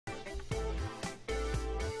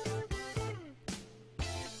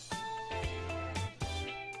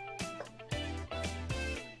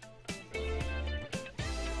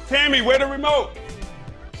Tammy, where the remote?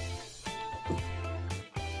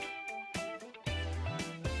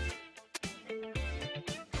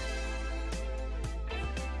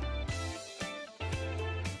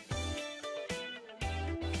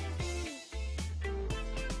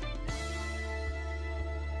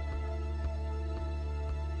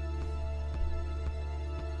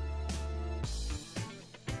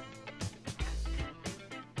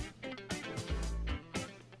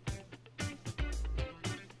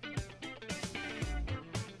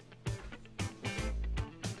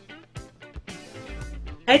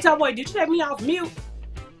 Hey, Top Boy, did you take me off mute?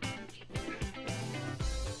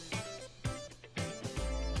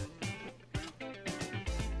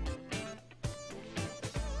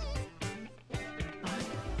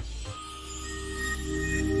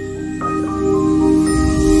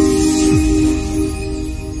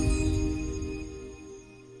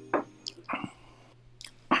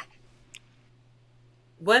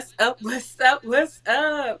 What's up? What's up? What's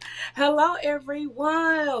up? Hello,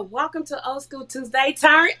 everyone. Welcome to Old School Tuesday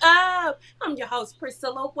Turn Up. I'm your host,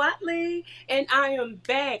 Pricilla Watley, and I am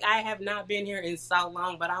back. I have not been here in so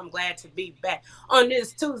long, but I'm glad to be back on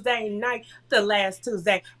this Tuesday night, the last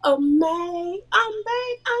Tuesday of May. I'm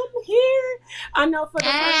back. I'm here. I know for the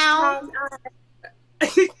first time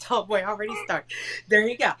Oh boy, already start. There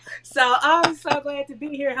you go. So I'm so glad to be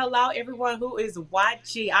here. Hello, everyone who is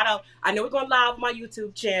watching. I know we're going live on my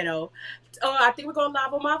YouTube channel. I think we're going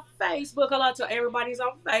live on my Facebook. Hello to everybody's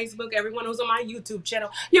on Facebook. Everyone who's on my YouTube channel.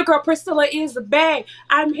 Your girl Pricilla is back.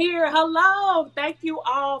 I'm here. Hello. Thank you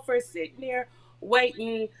all for sitting there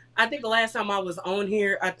waiting. I think the last time I was on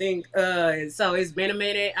here, so it's been a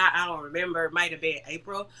minute. I don't remember. It might have been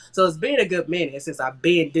April. So it's been a good minute since I've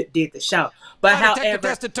been did the show. But however,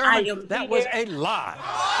 I am that was a lie.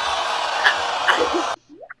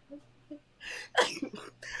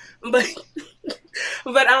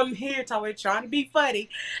 but I'm here, Toy, trying to be funny.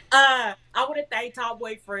 I want to thank Top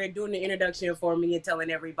Boy for doing the introduction for me and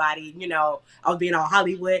telling everybody, I was being all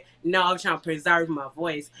Hollywood. No, I'm trying to preserve my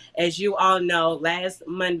voice. As you all know, last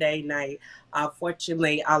Monday night,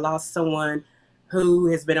 unfortunately, I lost someone who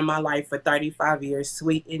has been in my life for 35 years,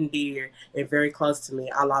 sweet and dear, and very close to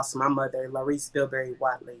me. I lost my mother, Miss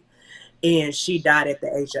Watley, and she died at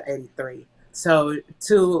the age of 83.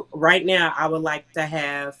 So right now, I would like to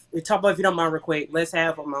have, Top Boy, if you don't mind real quick, let's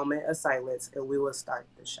have a moment of silence and we will start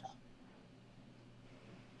the show.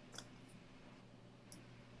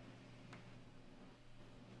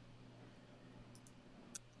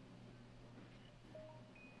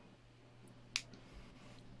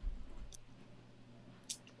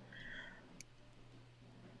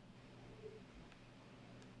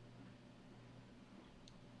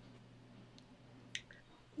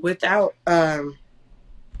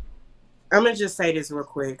 I'm gonna just say this real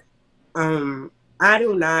quick. I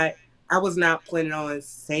was not planning on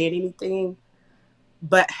saying anything,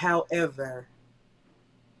 but however,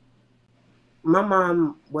 my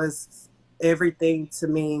mom was everything to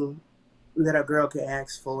me that a girl could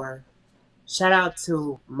ask for. Shout out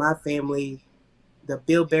to my family, the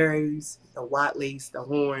Bilberries, the Watleys, the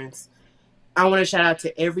Horns. I want to shout out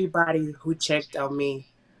to everybody who checked on me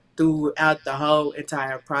throughout the whole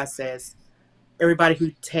entire process. Everybody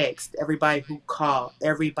who texted, everybody who called,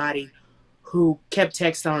 everybody who kept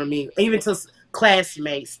texting on me, even to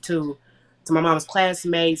classmates, to my mom's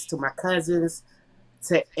classmates, to my cousins,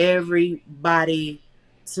 to everybody.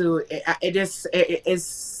 It's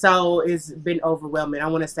been overwhelming. I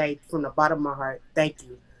want to say from the bottom of my heart, thank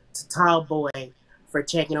you to Tall Boy for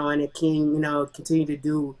checking on and continue to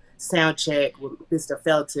do sound check with Mr.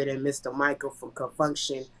 Felton and Mr. Michael from Con Funk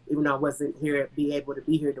Shun, even though I wasn't able to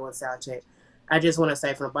be here doing sound check. I just want to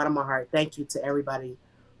say from the bottom of my heart, thank you to everybody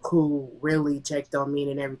who really checked on me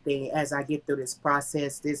and everything as I get through this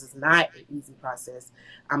process. This is not an easy process.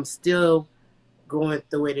 I'm still going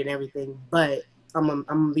through it and everything, but I'm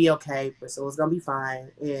gonna be okay. So it's gonna be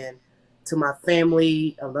fine. And to my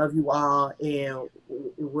family, I love you all, and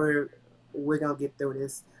we're gonna get through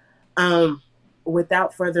this.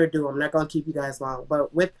 Without further ado, I'm not gonna keep you guys long,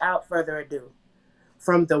 but without further ado,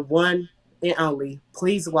 from the one and only,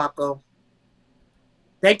 please welcome.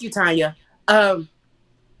 Thank you, Tanya. From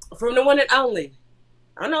the one and only.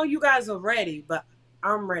 I know you guys are ready, but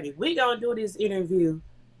I'm ready. We gonna do this interview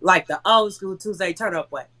like the old school Tuesday turn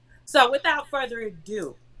up way. So without further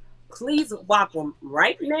ado, please welcome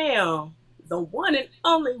right now the one and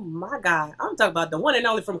only, my guy. I'm talking about the one and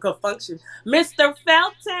only from Con Funk Shun, Mr.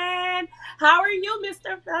 Felton. How are you,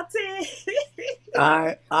 Mr. Felton?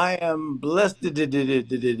 I am blessed. I'm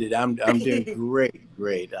doing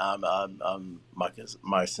great.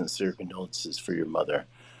 My sincere condolences for your mother.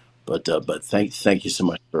 But thank you so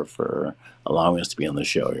much for allowing us to be on the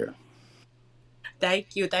show here.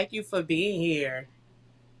 Thank you. Thank you for being here.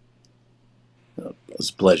 It's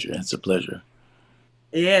a pleasure. It's a pleasure.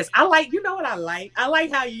 Yes, I like. You know what I like? I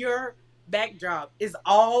like how your backdrop is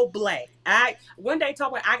all black. I one day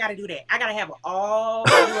told me I got to do that. I got to have it all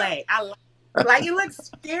black. I like it looks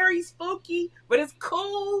scary, spooky, but it's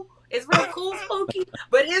cool. It's real cool, spooky,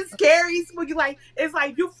 but it's scary, spooky. Like it's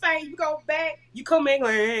like you faint, you go back, you come in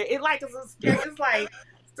like it like it's a scary. It's like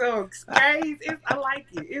so scary. I like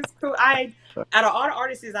it. It's cool. I out of all the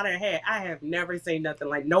artists I done had, I have never seen nothing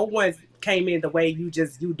like. No one came in the way you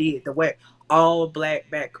did. The way all black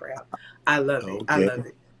background. I love it. I Okay. love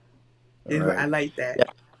it. All right. I like that. Yeah.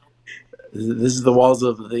 This is the walls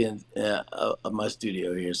of the of my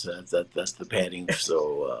studio here. So that's the padding.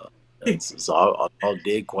 So it's all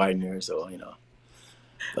dead quiet in here. So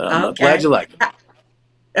but I'm glad Okay. you like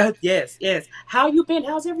it. Yes, yes. How you been?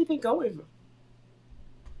 How's everything going?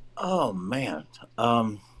 Oh man.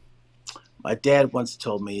 My dad once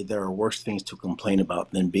told me there are worse things to complain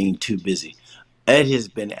about than being too busy. Ed has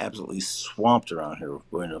been absolutely swamped around here.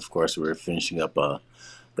 When, of course, we're finishing up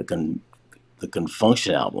the con, the Con Funk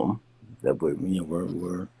Shun album that we're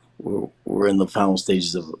in the final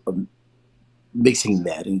stages of mixing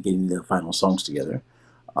that and getting the final songs together.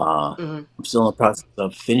 Mm-hmm. I'm still in the process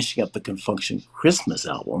of finishing up the Con Funk Shun Christmas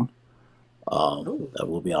album. Ooh, That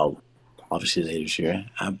will be out obviously later this year.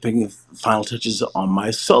 I'm picking final touches on my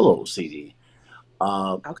solo CD.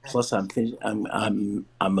 okay. Plus, I'm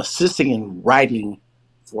assisting in writing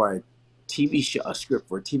for a TV show, a script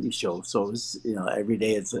for a TV show. So it's every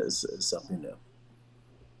day it's something new.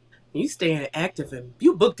 You staying active and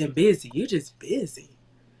you booked and busy. You just busy.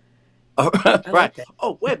 I Right. like that.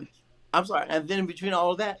 Oh wait, a minute. I'm sorry. And then in between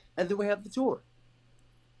all of that, and then we have the tour,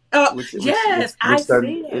 Oh which yes, I started.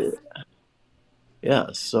 see it. Yeah.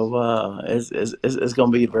 So it's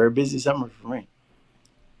going to be a very busy summer for me.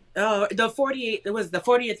 The 40th. It was the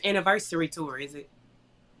 40th anniversary tour. Is it?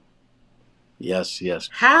 Yes. Yes.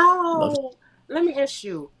 Love. How? Let me ask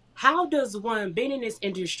you. How does one been in this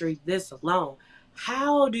industry this long?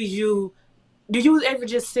 How do you ever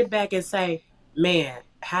just sit back and say, man,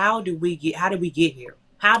 how did we get here?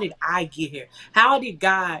 How did I get here? How did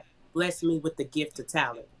God bless me with the gift of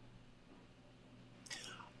talent?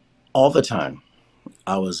 All the time.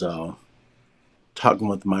 I was talking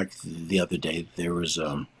with Mike the other day. There was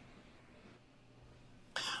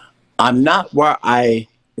I'm not where I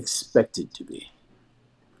expected to be.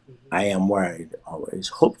 Mhm. I am where I always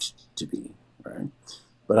hoped to be, right?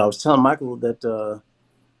 But I was telling Michael that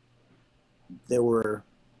there were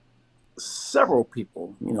several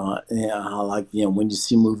people, how like when you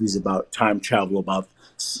see movies about time travel, about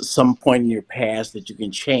some point in your past that you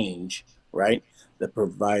can change, right? That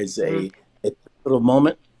provides Mhm. a little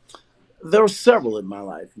moment. There were several in my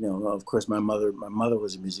life. Of course, my mother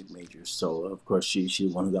was a music major, so of course she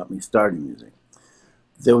the one who got me started in music.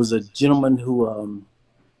 There was a gentleman who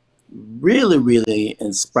really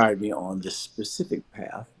inspired me on this specific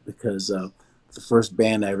path because the first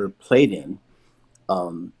band I ever played in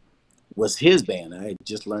um, was his band. I had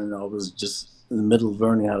just learned, I was just in the middle of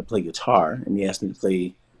learning how to play guitar, and he asked me to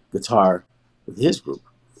play guitar with his group.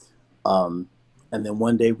 Um, and then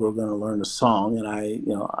one day we were going to learn a song, and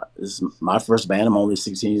this is my first band. I'm only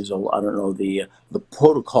 16 years old. I don't know the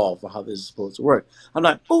protocol for how this is supposed to work. I'm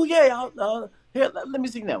like, oh yeah, here, let me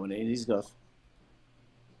sing that one. And he goes,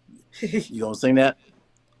 "You gonna sing that?"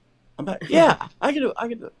 I'm like, "Yeah, I can do it. I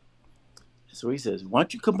can do it." So he says, "Why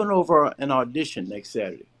don't you come on over and audition next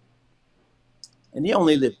Saturday?" And he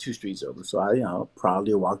only lived 2 streets over, so I,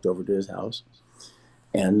 proudly walked over to his house.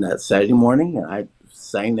 And that Saturday morning, and I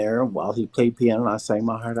sang there while he played piano, and I sang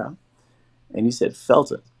my heart out. And he said,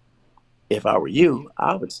 "Felton, if I were you,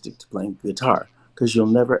 I would stick to playing guitar because you'll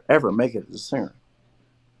never ever make it as a singer."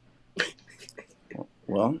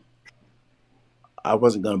 Well, I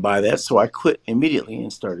wasn't going to buy that, so I quit immediately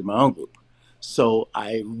and started my own group. So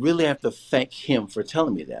I really have to thank him for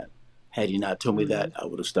telling me that. Had he not told me that, Mhm. I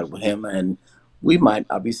would have stuck with him, and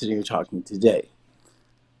I'll be sitting here talking today.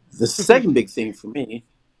 The second big thing for me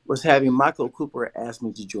was having Michael Cooper ask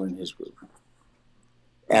me to join his group.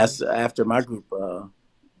 As after my group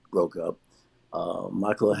broke up,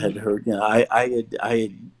 Michael had Mhm. heard.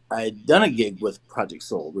 I had done a gig with Project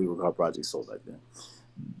Soul. We were called Project Soul back then.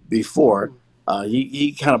 Before, Ooh.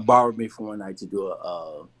 he kind of borrowed me for one night to do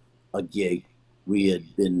a gig. We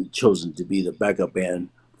had been chosen to be the backup band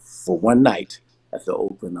for one night at the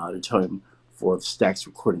Oakland Auditorium for the Stax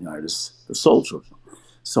recording artists, the Soul Children.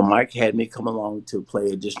 So Mike had me come along to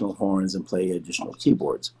play additional horns and play additional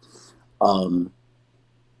keyboards. Um,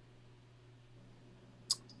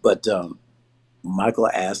 But Michael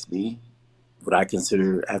asked me what I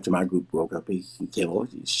consider after my group broke up. He came over,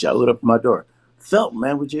 he showed up at my door. Felt,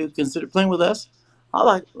 man, would you consider playing with us? I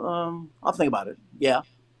like, I'll think about it. Yeah,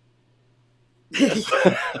 yes,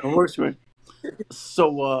 it works for me.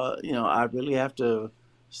 So, I really have to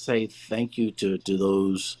say thank you to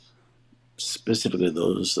those specifically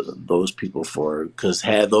those people for because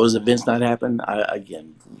had those events not happened,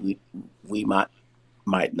 again we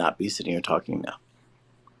might not be sitting here talking now.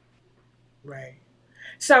 Right.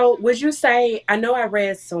 So, would you say? I know I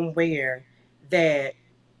read somewhere that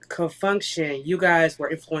Con Funk Shun, you guys were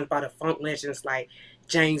influenced by the funk legends like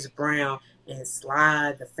James Brown and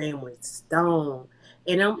Sly, the Family Stone.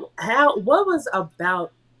 And how? What was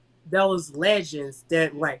about those legends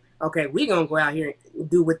that like? Okay, we gonna go out here and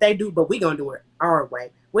do what they do, but we gonna do it our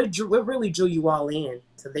way. What really drew you all in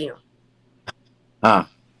to them? Ah,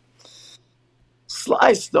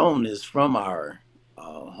 Sly Stone is from our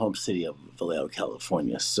home city of Vallejo,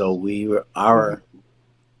 California. So we were Hmm. our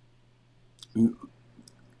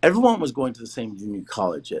everyone was going to the same junior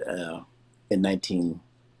college in 1970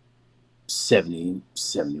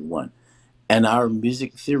 71, and our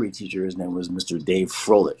music theory teacher, his name was Mr. Dave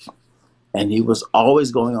Froelich, and he was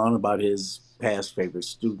always going on about his past favorite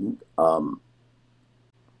student,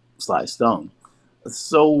 Sly Stone.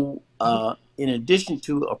 So, in addition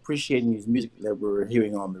to appreciating his music that we were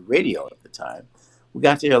hearing on the radio at the time, we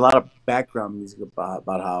got to hear a lot of background music about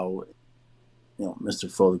how Mr.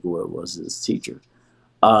 Froelich was his teacher.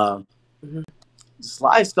 Uh, Hmm.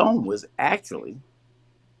 Sly Stone was actually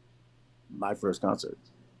my first concert.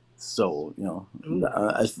 So, Ooh.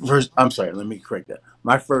 first, I'm sorry, let me correct that.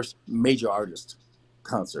 My first major artist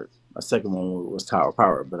concert. My second one was Tower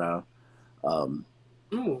Power, but um,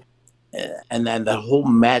 Ooh. and then the whole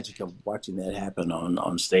magic of watching that happen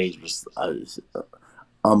on stage was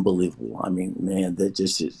unbelievable. I mean, man, that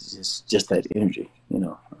just that energy,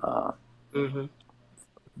 Hmm.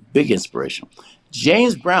 big inspiration.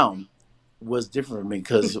 James Brown was different for me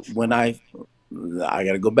because when I got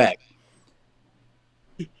to go back.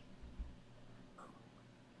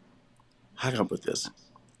 How can I put this?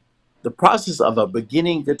 The process of a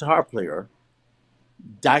beginning guitar player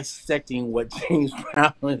dissecting what James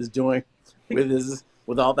Brown is doing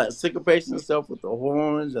with all that syncopation and stuff with the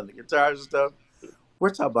horns and the guitars and stuff. We're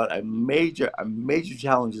talking about a major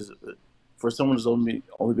challenges for someone who's only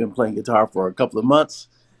been playing guitar for a couple of months.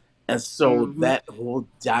 And so Hmm. that whole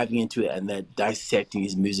diving into it and that dissecting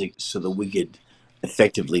his music so that we could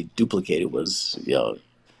effectively duplicate it was,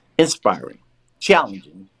 inspiring,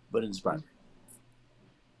 challenging, but inspiring.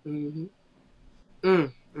 Hmm.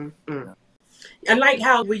 Mm, mm, mm. I like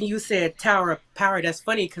how when you said Tower of Power, that's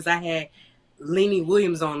funny because I had Lenny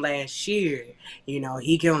Williams on last year.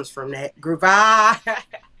 He comes from that group. Ah,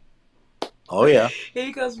 Oh yeah.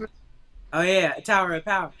 he comes from. Oh yeah, Tower of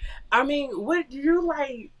Power. I mean, what you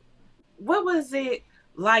like? What was it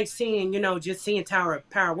like seeing? Just seeing Tower of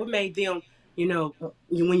Power. What made them?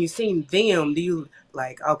 When you seen them, do you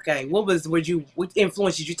like? Okay, what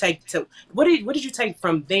influence did you take to? What did you take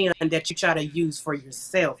from them that you try to use for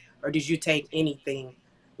yourself, or did you take anything?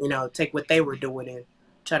 Take what they were doing and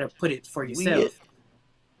try to put it for We yourself.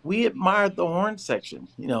 we admired the horn section.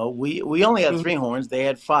 We only had Mm-hmm. three horns. They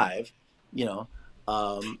had five. You know,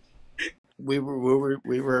 um, we're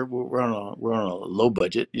on a low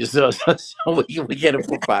budget, so we can't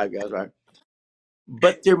afford five guys, right?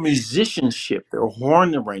 But their musicianship, their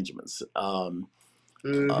horn arrangements,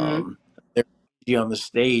 Mm-hmm. um, their energy on the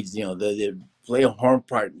stage, they play a horn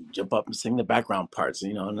part and jump up and sing the background parts,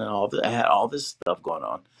 and then had all this stuff going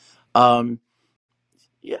on. Um,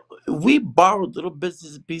 yeah, we borrowed little bits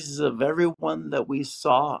and pieces of everyone that we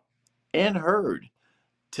saw and heard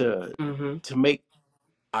to Mm-hmm. to make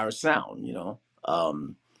our sound,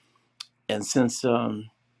 and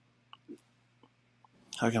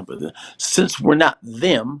how can I put it? Since we're not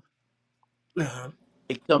them, Uh-huh.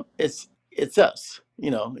 it's us,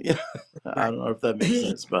 I Right. don't know if that makes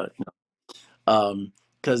sense, but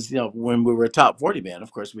because when we were a top 40 band,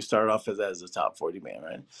 of course we started off as a top 40 band,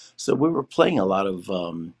 right? So we were playing a lot of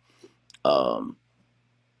um,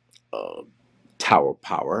 uh, Tower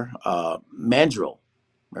Power, Mandrill.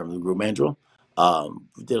 Remember the group Mandrill?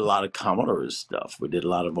 We did a lot of Commodores stuff. We did a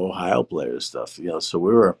lot of Ohio Players stuff. So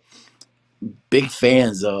we were big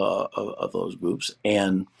fans of those groups,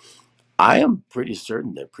 and I am pretty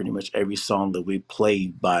certain that pretty much every song that we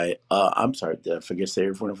played by, I'm sorry, did I forget to say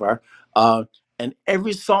every Fire? Uh, and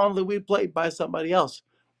every song that we played by somebody else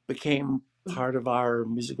became part of our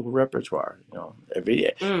musical repertoire.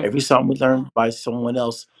 Every Mm. song we learned by someone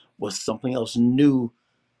else was something else new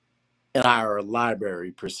in our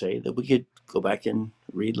library per se that we could go back and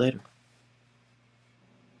Read later.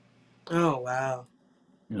 Oh wow.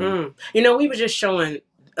 You know, You know, we were just showing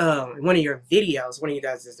one of your videos, one of you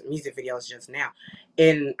guys' music videos just now,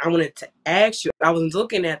 and I wanted to ask you. I was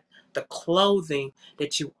looking at the clothing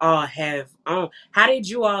that you all have on. How did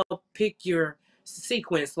you all pick your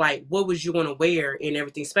sequence? Like, what was you going to wear and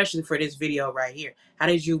everything, especially for this video right here? How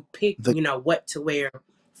did you pick, the what to wear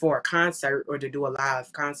for a concert or to do a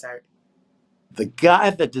live concert? the guy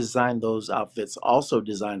that designed those outfits also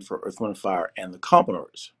designed for Earth, Wind, and Fire and the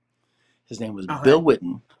Commodores. His name was Bill Okay.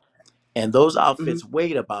 Witten, and those Mm-hmm. outfits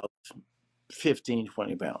weighed about 15,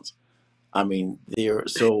 20 pounds. I mean, they're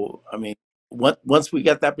so. I mean, once we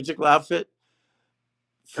got that particular outfit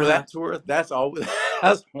for Uh-huh. that tour, that's all.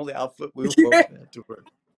 That's the only outfit we wore for that tour.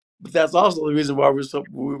 But that's also the reason why we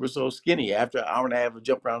were so skinny. After an hour and a half of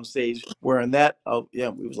jump around the stage wearing that, oh yeah,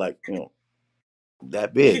 we was like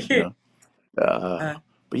that big, Uh, uh,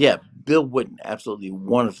 but yeah, Bill Witten, absolutely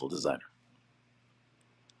wonderful designer.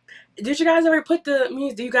 did you guys ever put the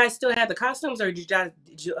music? Do you guys still have the costumes, or did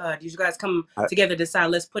you guys come I together decide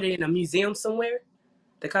let's put it in a museum somewhere?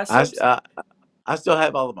 The I costumes? I, I still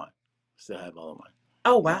have all of mine. Still have all of mine.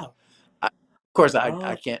 Oh You know, wow. of course I Oh,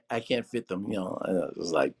 can't fit them. It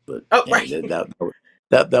was like, but oh yeah, right.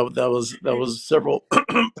 that was several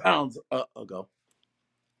pounds ago.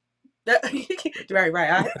 But Right,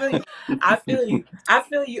 right. I feel you. I feel you. I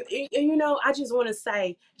feel you. And, I just want to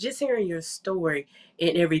say, just hearing your story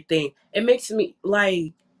and everything, it makes me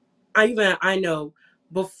like I know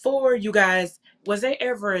before you guys, was there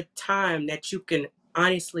ever a time that you can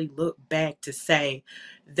honestly look back to say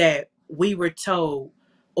that we were told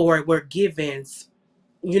or were given,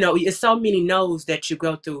 it's so many no's that you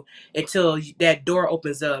go through until that door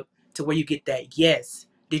opens up to where you get that yes.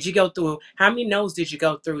 Did you go through, how many no's did you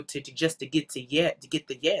go through just to get to get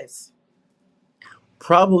the yes?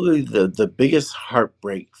 probably the biggest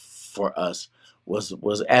heartbreak for us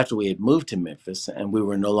was after we had moved to Memphis and we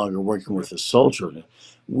were no longer working Mhm. with the Soul Children.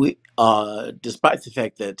 We despite the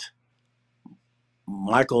fact that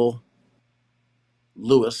Michael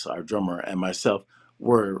Lewis, our drummer, and myself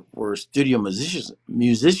were studio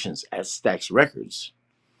musicians at Stax Records.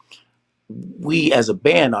 We as a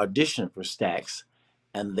band auditioned for Stax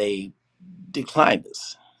and they declined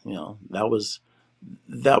us. That was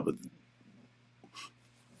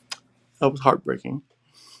that was heartbreaking.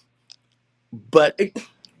 But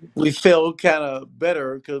we felt kind of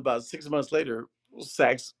better because about 6 months later,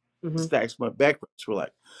 Stax Mhm. Stax went backwards. We're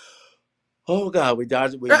like, oh God, we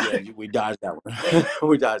dodged. We dodged that one.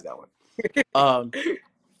 We dodged that one. Um,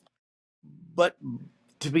 but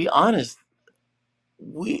to be honest,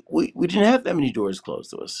 we didn't have that many doors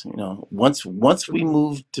closed to us. Once we Mhm.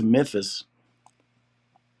 moved to Memphis,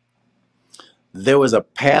 there was a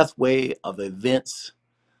pathway of events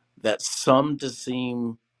that some to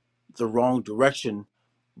seem the wrong direction,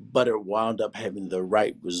 but it wound up having the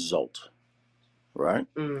right result. Right?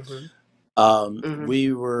 Mhm. Mhm.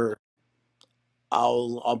 We were,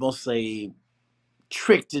 I'll almost say,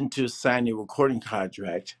 tricked into signing a recording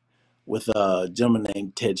contract with a gentleman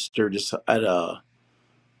named Ted Sturgis at a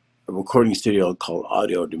recording studio called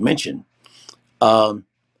Audio Dimension. Um,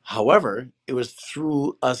 However, it was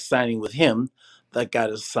through us signing with him that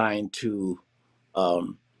got us signed to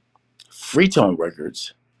um, Freetone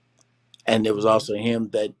Records, and it was Mhm. also him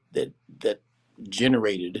that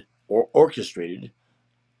generated or orchestrated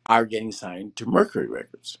our getting signed to Mercury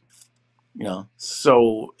Records.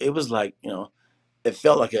 So it was like it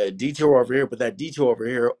felt like a detour over here, but that detour over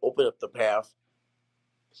here opened up the path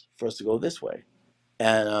for us to go this way.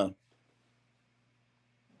 And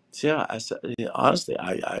so yeah, honestly,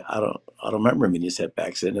 I don't remember many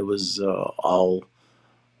setbacks, and it was all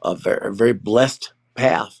a very blessed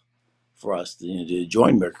path for us to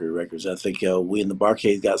join Mercury Records. I think we and the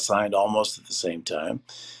Barcade got signed almost at the same time.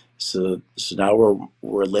 So now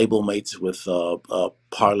we're label mates with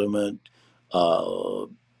Parliament, uh,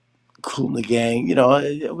 Cool and the Gang.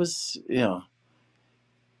 It was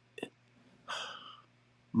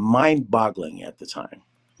mind-boggling at the time.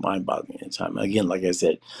 Mind-boggling at the time. Again, like I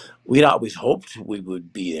said, we'd always hoped we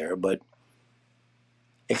would be there, but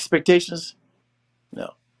expectations,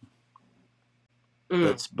 no.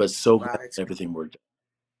 Mm. But so glad Wow. everything worked.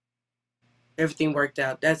 Everything worked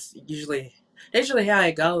out. That's usually how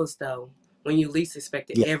it goes though. When you least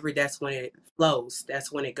expect it, Yeah. that's when it flows.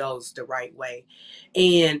 That's when it goes the right way.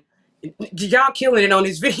 And y'all killing it on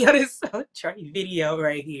this video, this Trey video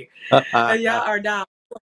right here. And y'all are not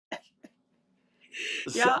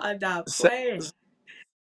S- y'all are not sa- playing.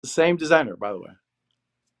 Same designer, by the way.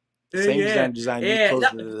 Same Yeah, designer designed these yeah,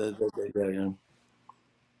 clothes. no,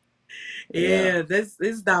 Yeah. yeah. This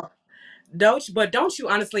is not. don't you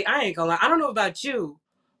honestly, I ain't gonna lie. I don't know about you,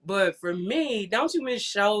 but for me, don't you miss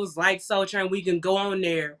shows like Soul Train? We can go on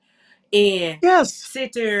there and Yes.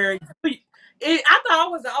 sit there. I thought I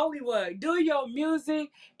was the only one. Do your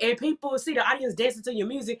music and people see the audience dancing to your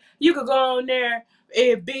music. You could go on there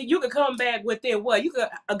and be. You could come back within what? You could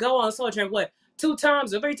go on Soul Train what 2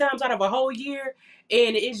 times or 3 times out of a whole year,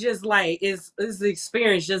 and it's just like it's the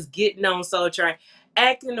experience just getting on Soul Train,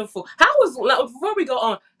 acting the fool. How was before we go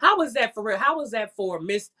on? How was that for real? How was that for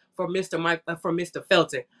Mr. Mike for Mr.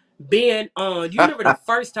 Felton being on? You remember the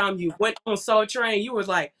first time you went on Soul Train? You was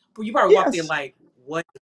like you probably walked in Yes. like, what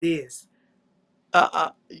is this?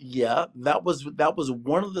 Yeah, that was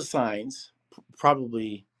one of the signs,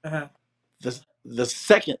 probably Uh-huh.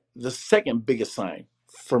 the second biggest sign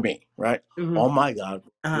for me, right? Mm-hmm. Oh my God,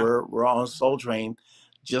 Uh-huh. we're on Soul Train,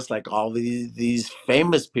 just like all these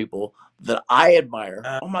famous people that I admire.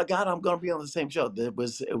 Uh, Oh my God, I'm gonna be on the same show. It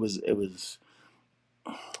was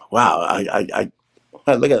wow.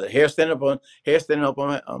 I look at the hair standing up on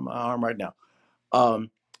my arm right now.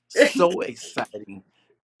 So exciting,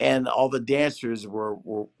 and all the dancers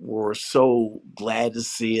were so glad to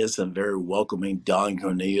see us and very welcoming. Don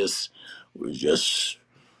Cornelius was just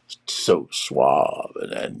so suave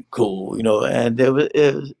and cool, and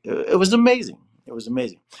it was amazing. It was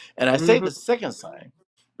amazing. And I say mm-hmm. the second sign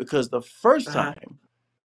because the first Uh-huh. time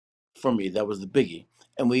for me, that was the biggie.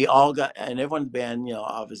 And we all got, and everyone in the band,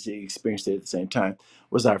 obviously experienced it at the same time,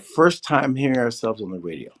 was our first time hearing ourselves on the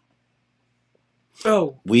radio.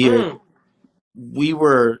 Oh. We Mm. we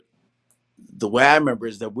were the way I remember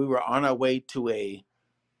is that we were on our way to a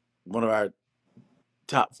one of our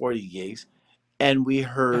top 40 gigs, and we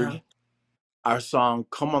Uh-huh. heard our song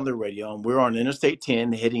come on the radio, and we were on Interstate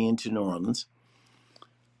 10 heading into New Orleans.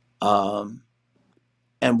 Um,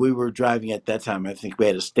 and we were driving at that time. I think we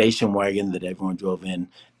had a station wagon that everyone drove in,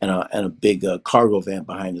 and a big cargo van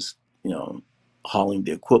behind us, hauling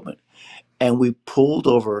the equipment. And we pulled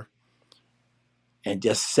over and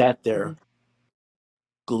just sat Mm-hmm. there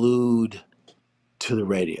glued to the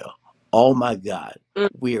radio. Oh my God, Mm.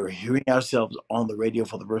 we are hearing ourselves on the radio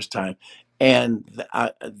for the first time. And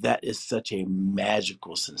that is such a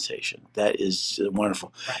magical sensation. That is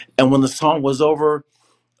wonderful. Right. And when the song was over,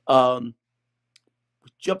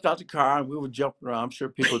 we jumped out the car and we were jumping around. I'm sure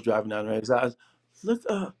people driving down the road. Look,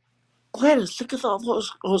 Gladys, look at all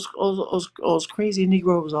those crazy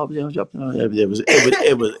Negroes all jumping on.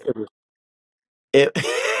 It,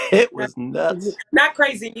 it was nuts. Not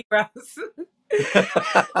crazy Negroes.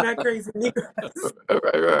 right, Not crazy Negroes.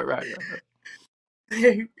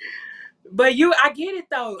 right. But I get it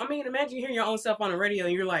though. I mean, imagine hearing your own self on the radio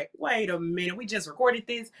and you're like, wait a minute, we just recorded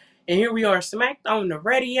this and here we are smacked on the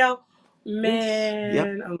radio. Yes. Yep.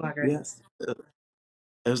 Man, oh my Yes. goodness.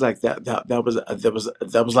 It was like that. That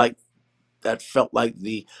was like that felt like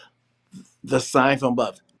the sign from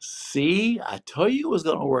above. See, I told you it was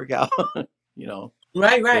going to work out. you know.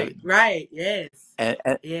 Right, It, right, right. Yes. and,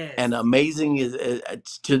 and Yes. and amazing is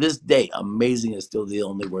to this day. Amazing is still the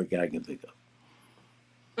only word I can think of.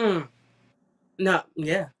 Mm. No,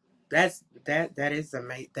 yeah. That is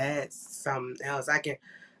amazing. That's something else. I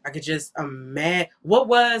could just imagine what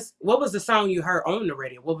was the song you heard on the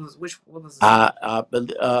radio? What was the song?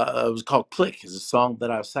 It was called "Click." It's a song that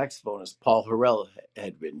our saxophonist Paul Harrell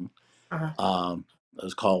had written. Uh-huh. It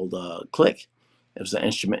was called "Click." It was an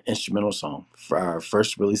instrumental song for our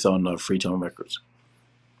first release on Freetone Records.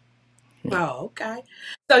 Yeah. Oh, okay.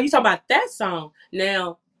 So you talk about that song.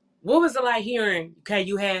 Now, what was it like hearing, okay,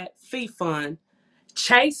 you had Feet Fun,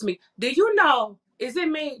 Chase Me. Do you know, is it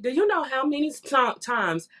me? Do you know how many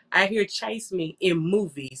times I hear Chase Me in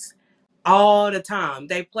movies? All the time.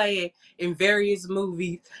 They play it in various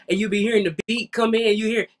movies, and you be hearing the beat come in. You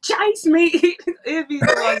hear "Chase Me." It be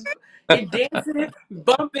the most and dancing,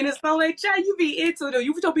 bumping, and stuff like that. You be into it.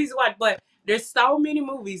 You don't be watch, but there's so many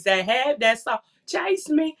movies that have that song "Chase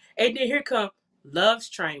Me," and then here come "Love's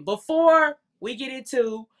Train." Before we get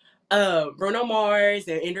into Bruno Mars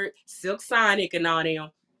and Silk Sonic and all them,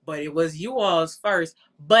 but it was you all's first.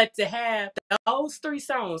 But to have those three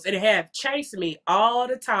songs and to have "Chase Me" all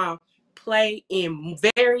the time play in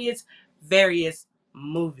various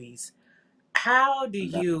movies. How do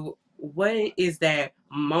No. you what is that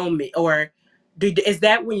moment or is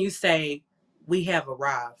that when you say we have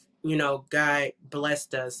arrived? God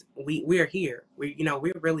blessed us. We're here.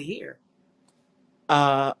 We're really here.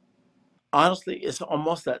 Uh, Honestly, it's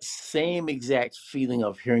almost that same exact feeling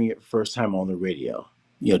of hearing it first time on the radio.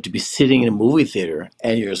 To be sitting in a movie theater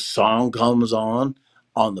and your song comes on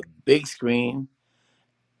the big screen.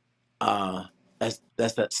 Uh, that's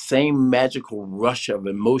that same magical rush of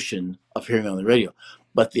emotion of hearing on the radio.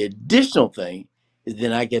 But the additional thing is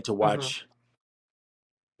then I get to Mm-hmm. watch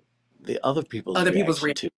the other people's Other people's reaction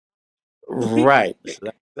reaction. too. Right.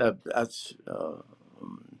 So that's.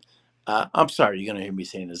 I'm sorry, you're gonna hear me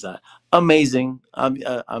saying this. Amazing.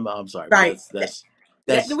 I'm sorry, but Right. that's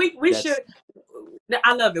We that's should.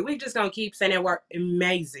 I love it. We just gonna keep saying that word.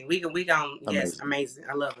 Amazing. We gonna yes, amazing. amazing.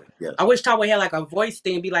 I love it. I Yes. wish Tallboy had like a voice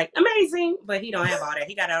thing, be like amazing, but he don't have all that.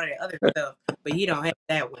 He got all that other stuff, but he don't have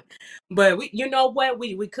that one. But you know what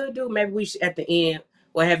we could do? Maybe we should at the end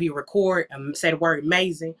we'll have you record and say the word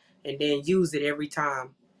amazing, and then use it every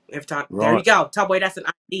time. Every time. There you Right. go, Tallboy. That's an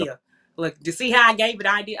idea. Look, to see how I gave it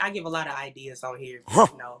idea. I give a lot of ideas on here.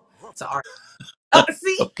 You know, to art. Oh,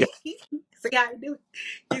 see, Okay. see how he do it.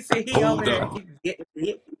 You see, he over Hold there. on. He getting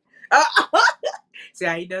it. Uh, see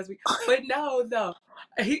how he does me. But no, no.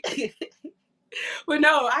 But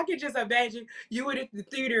no, I can just imagine you in the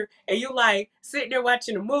theater and you like sitting there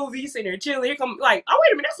watching a movie, you sitting there chilling. Here come like, oh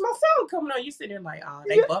wait a minute, that's my song coming on. You sitting there like, oh,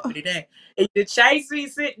 they bumping it that. And the chase me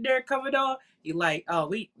sitting there coming on. You like, oh,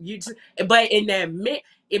 you just. But in that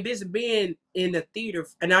if it's being in the theater,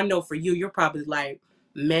 and I know for you, you're probably like,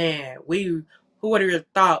 man, who would have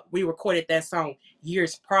thought we recorded that song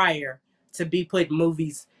years prior to be putting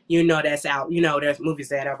movies, that's out. There's movies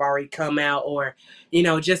that have already come out, or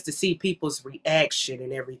just to see people's reaction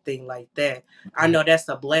and everything like that. I know that's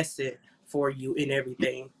a blessing for you and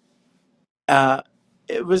everything. Uh,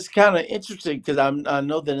 it was kind of interesting because I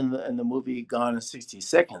know that in the movie Gone in 60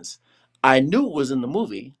 Seconds, I knew it was in the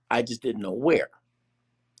movie. I just didn't know where.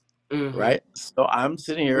 Mm-hmm. Right. So I'm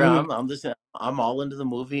sitting here. Mm-hmm. I'm listening. I'm all into the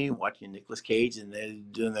movie, watching Nicolas Cage, and they're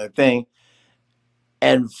doing their thing.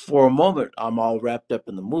 And for a moment, I'm all wrapped up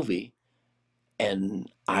in the movie, and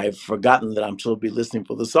I've forgotten that I'm supposed to be listening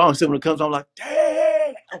for the song. So when it comes, I'm like,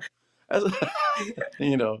 "Damn!"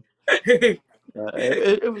 you know,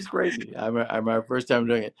 it was crazy. I remember my first time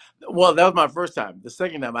doing it. Well, that was my first time. The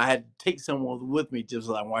second time, I had to take someone with me just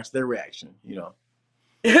so I watched their reaction. Yeah.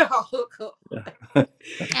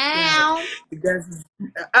 Ow. That's-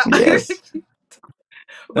 Yes.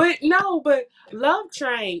 but no, but Love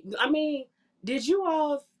Train. I mean, did you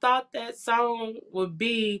all thought that song would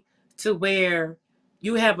be to where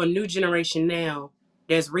you have a new generation now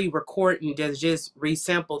that's re-recording, that's just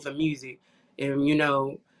resample the music, and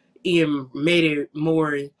and made it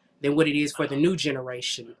more than what it is for the new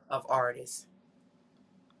generation of artists?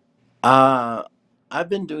 Uh, I've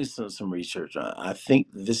been doing some research. I think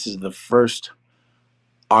this is the first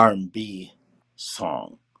R&B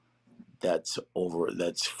song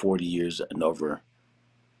that's 40 years and over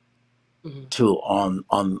Mm-hmm. to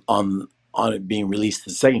on it being released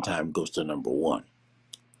the second time goes to number one.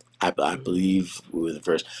 I Mm-hmm. believe we were the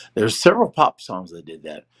first. There's several pop songs that did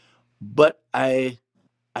that, but I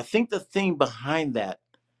think the thing behind that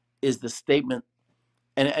is the statement,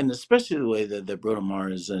 and especially the way that Bruno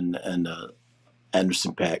Mars and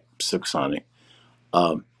Anderson .Paak, Silk Sonic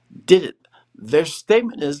um, did it. Their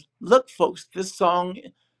statement is, "Look, folks, this song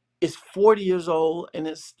is 40 years old and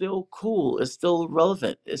it's still cool. It's still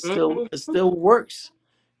relevant. It Mm-hmm. still works."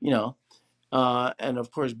 You know, and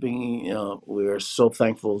of course, being we are so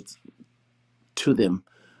thankful to them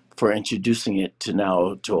for introducing it to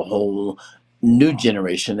now to a whole new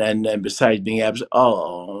generation. And besides being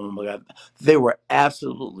oh my God, they were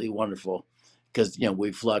absolutely wonderful because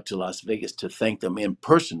we flew out to Las Vegas to thank them in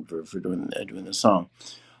person for doing the song.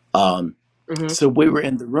 Um, Mm-hmm. so we were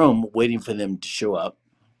in the room waiting for them to show up,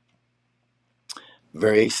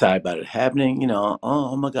 very excited about it happening.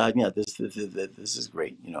 Oh my God, yeah, this is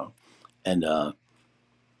great. And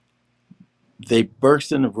they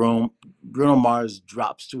burst in the room. Bruno Mars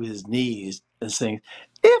drops to his knees and sings,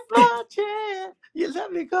 "If I can, you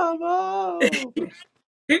let me come over."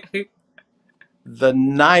 The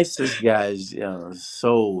nicest guys,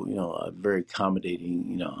 so very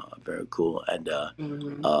accommodating, very cool. And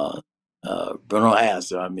Mm-hmm. uh, Bruno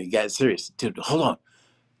asked, I mean, got serious, dude. Hold on,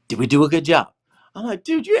 did we do a good job? I'm like,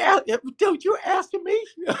 dude, you're asking me.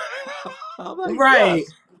 I'm like, Right.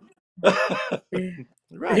 yes,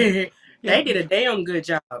 right, They yeah. did a damn good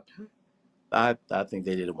job. I think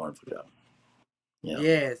they did a wonderful job. Yeah,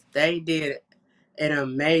 Yes, they did an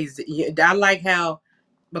amazing. I like how,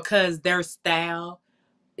 because their style,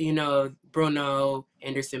 Bruno,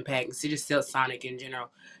 Anderson .Paak, and City Silk Sonic in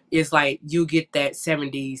general, it's like you get that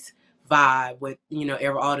 70s vibe with,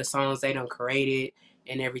 all the songs they done created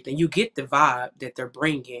and everything. You get the vibe that they're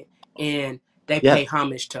bringing, and they yeah. pay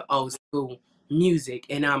homage to old school music.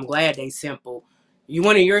 And I'm glad they sample.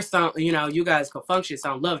 One of your song, you guys Con Funk Shun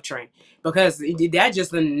song Love Train, because that's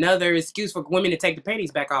just another excuse for women to take the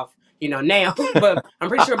panties back off, now. But I'm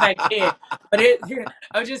pretty sure back then, but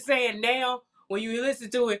I'm just saying now, when you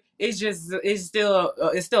listen to it, it's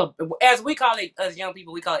still as we call it as young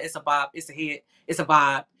people, we call it it's a vibe, it's a hit, it's a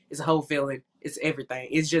vibe, it's a whole feeling, it's everything.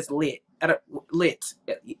 It's just lit, lit,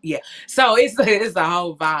 yeah. So it's the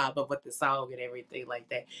whole vibe of what the song and everything like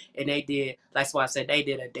that. And they did. That's why I said they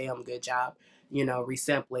did a damn good job.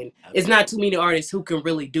 Resampling. It's not too many artists who can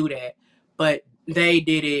really do that, but they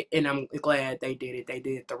did it, and I'm glad they did it. They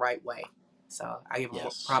did it the right way. So I give them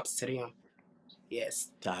Yes, props to them.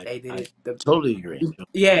 Yes, I they did I it. The totally agree.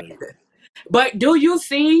 yeah, Totally agree. but do you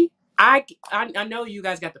see? I know you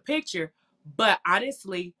guys got the picture, but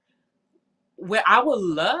honestly, where I would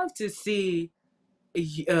love to see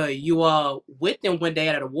you all with them one day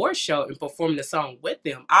at an award show and perform the song with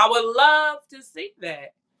them. I would love to see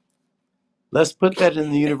that. Let's put that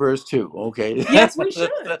in the universe too. Okay, Yes, we should.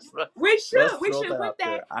 let's We let's should. We throw should that put out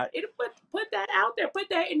that. there. I Put that out there. Put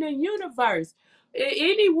that in the universe.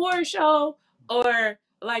 Any award show or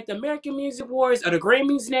like the American Music Awards or the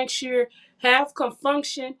Grammys next year, have Con Funk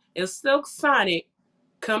Shun and Silk Sonic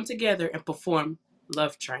come together and perform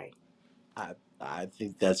Love Train. I I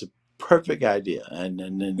think that's a perfect idea.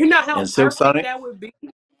 You know how And Silk perfect Sonic, that would be.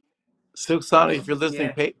 Silk Sonic, if you're listening,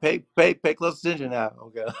 Yeah. pay close attention now.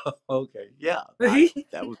 Okay, okay, yeah,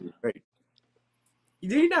 that would be great.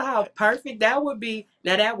 Do you know how I, perfect that would be?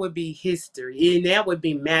 Now that would be history, and that would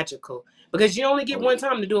be magical because you only get oh one yeah,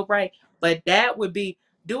 time to do it right. But that would be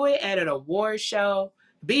do it at an award show.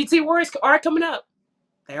 BT Awards are coming up.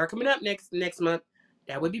 They are coming up next month.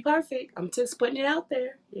 That would be perfect. I'm just putting it out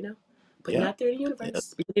there. Putting it yeah, out there in the yeah. universe,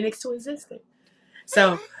 speaking it next to existing.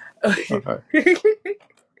 So, All right.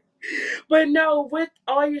 but no, with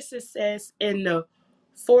all your success in the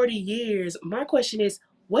 40 years, my question is,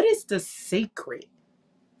 what is the secret?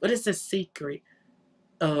 What is the secret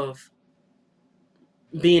of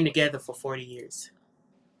being together for 40 years?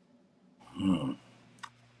 Hmm.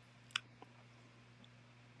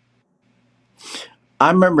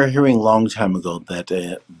 I remember hearing a long time ago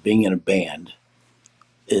that being in a band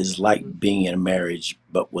is Mm-hmm. like being in a marriage,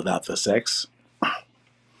 but without the sex.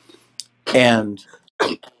 And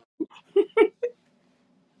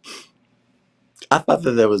I thought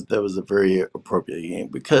that was a very appropriate game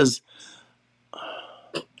because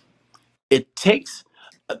it takes.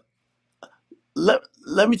 Uh,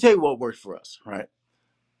 let me tell you what worked for us. Right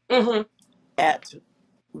Mm-hmm. at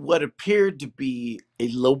what appeared to be a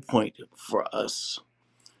low point for us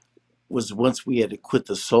was once we had to quit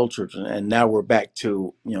the Soul Children, and now we're back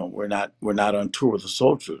to we're not on tour with the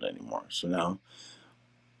Soul Children anymore. So now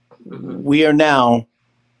Mm-hmm. we are now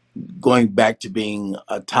going back to being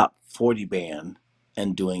a top 40 band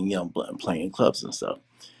and doing playing in clubs and stuff.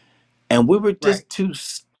 And we were Right. just too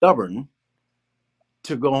stubborn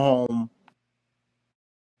to go home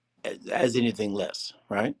as anything less,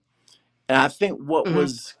 right? And I think what Mm-hmm.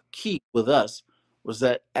 was key with us was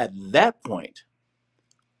that at that point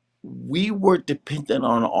we were dependent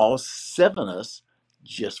on all seven of us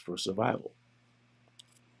just for survival.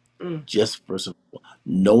 Mm. Just for survival.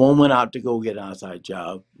 No one went out to go get an outside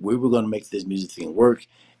job. We were going to make this music thing work.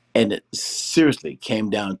 And it seriously came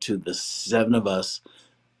down to the seven of us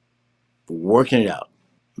working it out,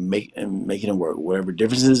 making it work. Whatever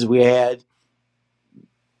differences we had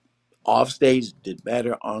off stage did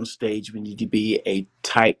better. On stage, we need to be a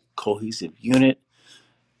tight, cohesive unit.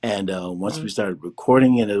 And once Mm-hmm. we started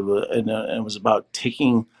recording it, it was about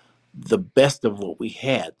taking the best of what we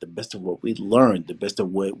had, the best of what we learned, the best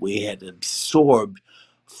of what we had absorbed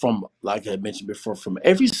from, like I mentioned before, from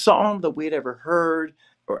every song that we had ever heard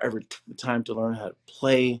or ever took the time to learn how to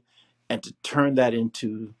play, and to turn that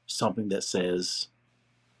into something that says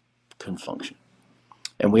can function.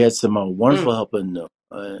 And we had some Mm. wonderful help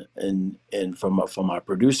from our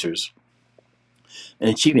producers in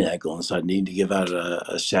achieving that goal. And so I need to give out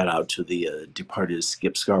a shout out to the departed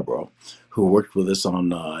Skip Scarborough, who worked with us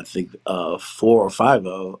on I think four or five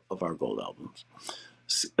of our gold albums.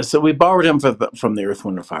 So we borrowed him from the Earth,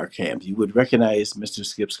 Wind, and Fire camp. You would recognize Mr.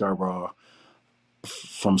 Skip Scarborough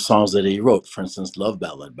from songs that he wrote. For instance, Love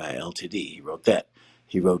Ballad by LTD. He wrote that.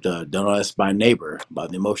 He wrote Don't Ask My Neighbor by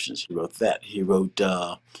The Emotions. He wrote that. He wrote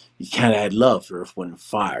You Can't Add Love for Earth, Wind, and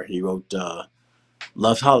Fire. He wrote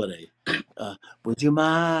Love's Holiday. Uh, Would you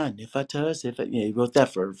mind if I touch? If he wrote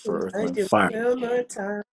that for Earth, I Wind, and do Fire. feel my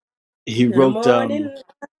time He in the wrote morning.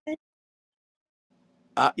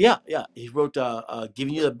 yeah, he wrote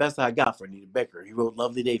Giving You the Best I Got for Anita Baker. He wrote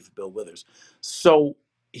Lovely Day for Bill Withers. So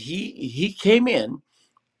he came in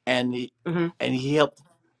and Mm-hmm. he helped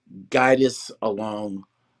guide us along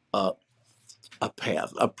uh, a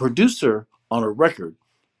path. A producer on a record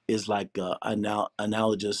is like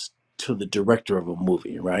analogous to the director of a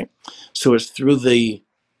movie, right? So it's through the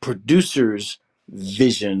producer's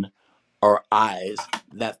vision or eyes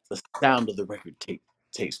that the sound of the record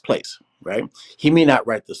takes place, right? He may not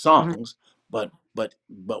write the Mhm. songs, but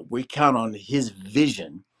we count on his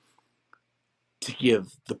vision to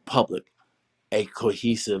give the public a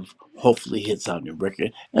cohesive, hopefully hit sounding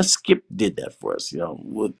record. And Skip did that for us.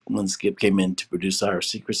 When Skip came in to produce our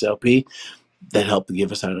Secrets LP, that helped to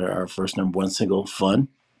give us our first #1 single, "Fun."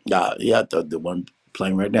 Yeah, the one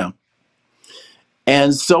playing right now.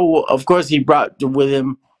 And so, of course, he brought with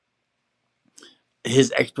him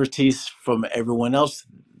his expertise from everyone else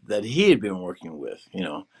that he had been working with.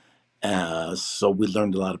 So we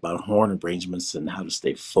learned a lot about horn arrangements and how to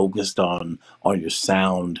stay focused on your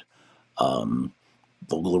sound, um,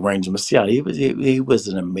 vocal arrangements. Yeah, he was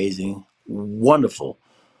an amazing, wonderful,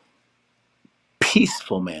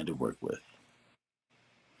 peaceful man to work with,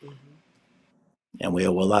 Mhm. and we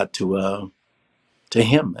owe a lot to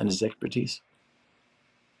him and his expertise.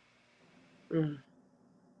 Mm.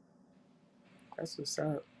 That's what's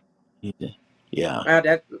up. Yeah, yeah. Wow,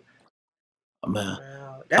 that Man.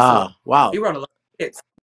 wow, that's a lot. He Wow. wrote a lot of hits.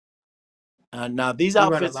 Now these He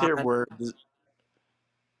wrote a outfits lot. here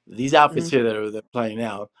these outfits Mhm. here that they're playing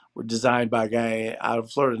now were designed by a guy out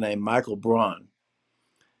of Florida named Michael Braun.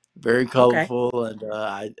 Very Okay. colorful,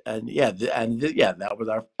 and yeah, that was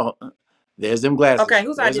our. Oh, there's them glasses. Okay.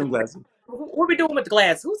 Whose There's idea? them glasses. What we doing with the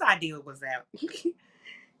glass? Whose idea was that?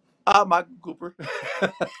 Michael Cooper.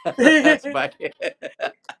 That's my.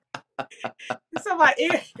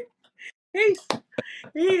 Somebody. He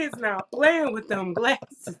he is not playing with them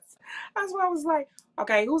glasses. That's why I was like,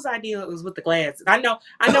 okay, whose idea was with the glasses? I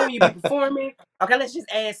know when you be performing, okay, let's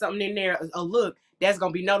just add something in there, a look that's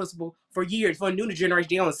gonna be noticeable for years for a new generation.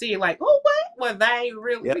 They don't see it like, oh what? Well, they ain't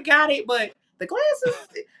real. Yep. We got it, but the glasses,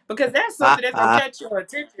 because that's something that's gonna catch your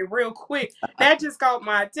attention real quick. That just caught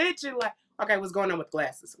my attention. Like, okay, what's going on with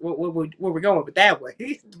glasses? Where we going with that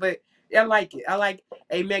way? But I like it. I like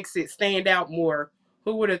it makes it stand out more.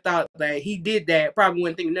 Who would have thought that he did that? Probably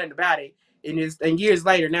wouldn't think nothing about it. And years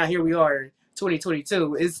later, now here we are,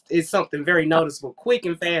 2022. It's something very noticeable, quick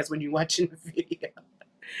and fast when you're watching the video.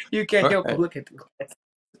 You can't help but Right. look at the glass.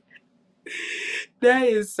 That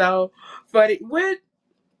is so funny.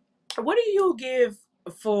 What do you give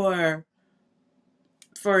for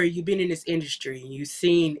for you being in this industry and you've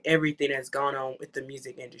seen everything that's gone on with the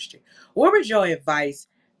music industry? What would your advice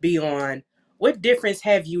be on what difference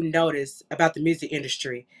have you noticed about the music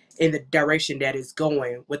industry in the direction that is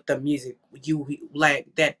going with the music you like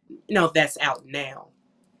that that's out now?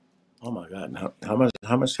 Oh my God! How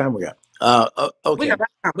much time we got? We got Okay. a lot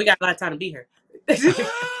of time. We got a lot of time to be here.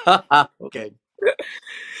 Okay.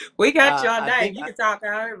 We got you all I day. think You can talk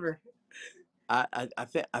however.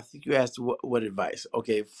 I think you asked what advice.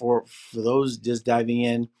 Okay, for those just diving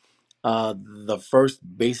in, the first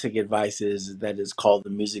basic advice is that it's called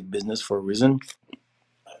the music business for a reason.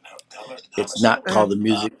 It's not Uh-huh. called the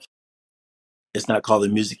music. It's not called the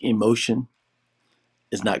music emotion.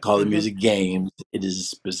 It's not called the Mm-hmm. music games. It is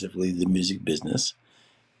specifically the music business.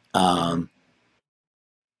 Mm-hmm. Um,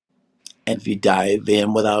 and if you dive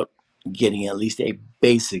in without getting at least a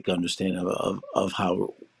basic understanding of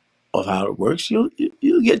how it works, you'll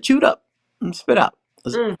get chewed up and spit out,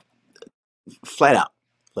 Mm, flat out,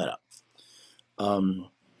 flat out. Um,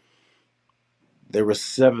 there were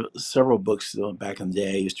several books back in the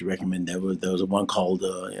day I used to recommend. There was one called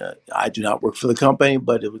 "I Do Not Work for the Company,"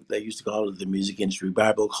 but they used to call it the Music Industry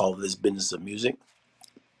Bible, called "This Business of Music."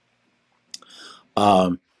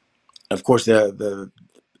 Um, of course, there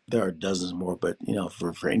are dozens more, but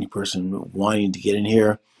for any person wanting to get in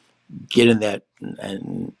here, get in that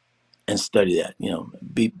and study that.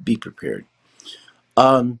 Be prepared.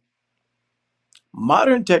 Um,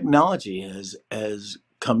 Modern technology has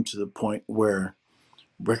come to the point where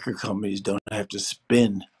record companies don't have to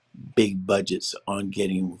spend big budgets on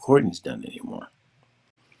getting recordings done anymore.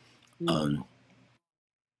 mm, Um,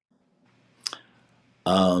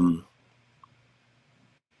 um,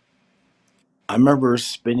 I remember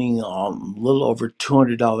spending a little over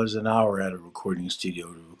 $200 an hour at a recording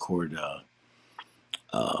studio to record uh,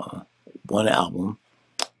 one album.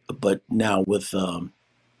 But now with mm,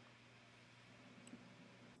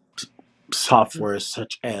 software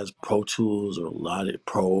such as Pro Tools or Logic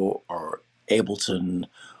Pro or Ableton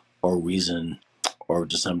or Reason or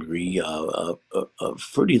to some degree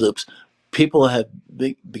Fruity Loops, people have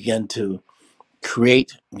begun to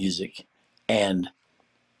create music and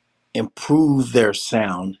improve their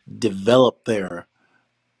sound, develop their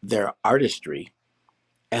artistry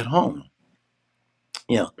at home.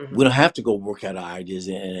 We mhm, don't have to go work out our ideas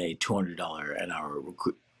in a $200 an hour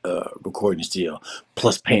recording studio,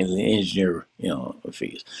 plus paying the engineer,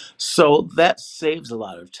 fees. So that saves a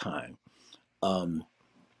lot of time. Um,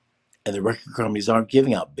 and the record companies aren't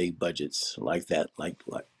giving out big budgets like that, like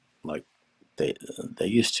they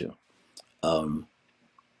used to. Um,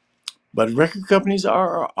 but record companies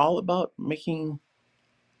are all about making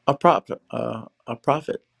a profit. A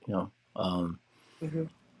profit. Mm-hmm.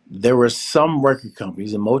 There were some record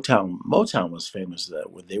companies, and Motown was famous for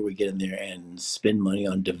that, where they would get in there and spend money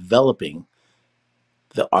on developing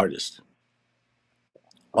the artist,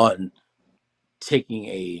 on taking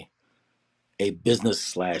a business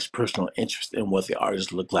slash personal interest in what the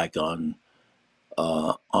artist looked like on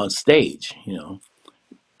stage.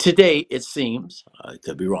 Today it seems, I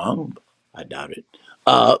could be wrong, I doubt it.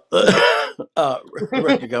 Uh,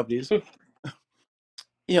 record companies,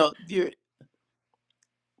 you know, you're,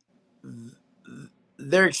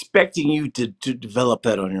 they're expecting you to develop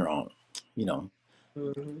that on your own. You know,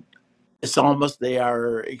 Mm-hmm. it's almost they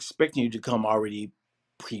are expecting you to come already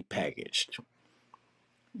prepackaged.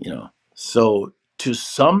 So to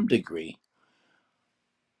some degree,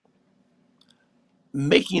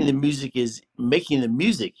 making the music is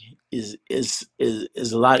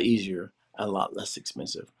a lot easier and a lot less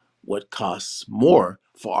expensive. What costs more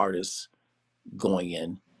for artists going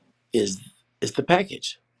in is the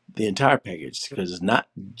package, the entire package, because it's not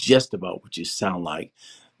just about what you sound like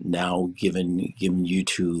now, given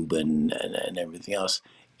YouTube and everything else.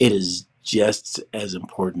 It is just as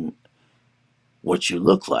important what you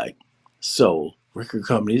look like. So record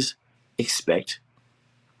companies expect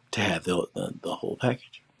to have the whole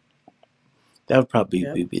package. That would probably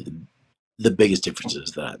Yep. be the biggest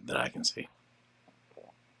differences that I can see.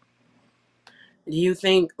 Do you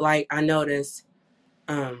think, like, I noticed,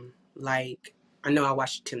 like, I know I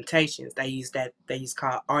watched Temptations. They use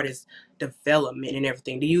called artist development and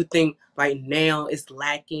everything. Do you think like now it's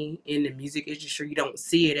lacking in the music industry? You don't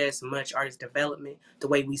see it as much artist development the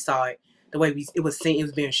way we saw it, the way it was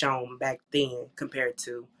being shown back then compared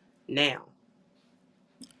to now.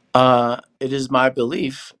 It is my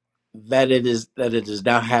belief that it is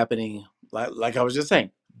now happening. Like I was just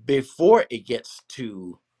saying, before it gets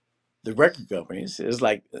to the record companies, it's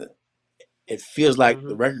like it feels like Mm-hmm.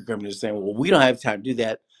 the record companies are saying, "Well, we don't have time to do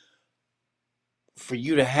that. For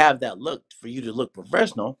you to have that look, for you to look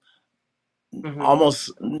professional, Mm-hmm.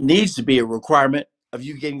 almost needs to be a requirement of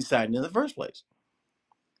you getting signed in the first place."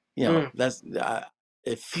 Mm. That's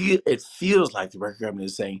it feels like the record company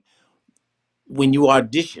is saying, when you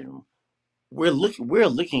audition, we're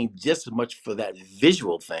looking just as much for that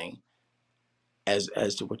visual thing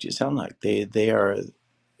as to what you sound like. They are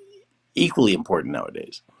equally important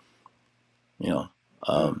nowadays. You know,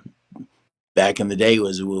 Mm. um, back in the day it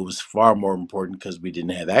was far more important because we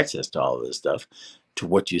didn't have access to all of this stuff, to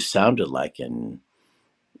what you sounded like, and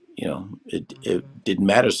it Mm-hmm. didn't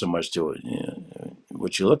matter so much to it.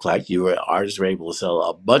 What you look like. Artists were able to sell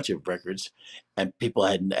a bunch of records, and people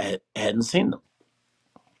hadn't seen them.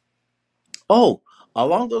 Oh,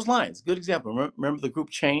 along those lines, good example. Remember the group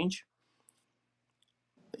Change?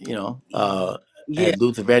 Yeah. Had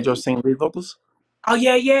Luther Vandross sing lead vocals. Oh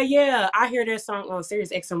yeah, yeah, yeah. I hear that song on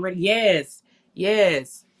Sirius XM radio. Yes,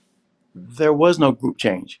 yes. There was no group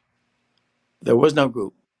Change. There was no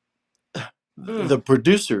group. Mm. The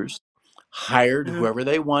producers hired Uh-huh. whoever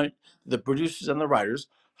they wanted. The producers and the writers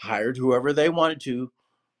hired whoever they wanted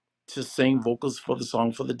to sing vocals for the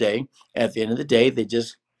song for the day. At the end of the day, they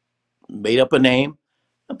just made up a name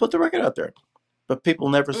and put the record out there. But people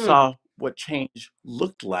never Mm. saw what Change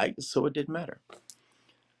looked like, so it didn't matter.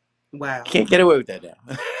 Wow. Can't get away with that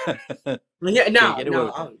now. Yeah, Can't no, get away no.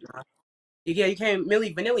 with that. Oh, no. You can't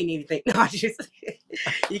Millie Vanilli need anything. No, I just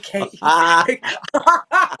you can't.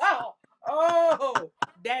 Oh,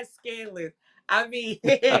 that's scandalous. I mean,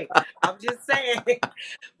 I'm just saying.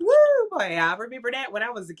 Woo, boy, I remember that when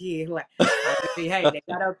I was a kid. Like, I mean, hey, they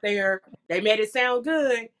got up there, they made it sound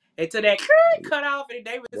good until that cut off, and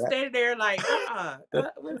they was Yeah. standing there like,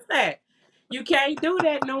 what's that? You can't do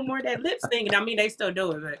that no more. That lip singing. I mean, they still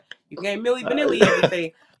do it, but you can't Millie Vanilli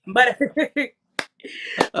everything. But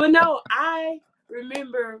but no, I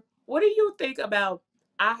remember. What do you think about?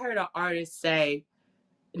 I heard an artist say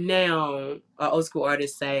now, an old school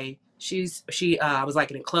artist say she. I was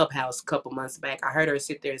like in a clubhouse a couple months back. I heard her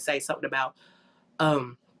sit there and say something about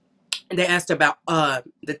um they asked about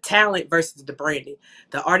the talent versus the branding.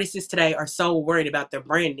 The artists today are so worried about their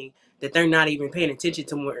branding that they're not even paying attention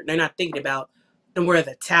to where they're not thinking about where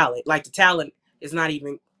the talent. Like the talent is not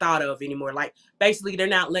even thought of anymore. Like basically they're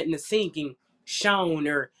not letting the singing shown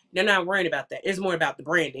or they're not worrying about that. It's more about the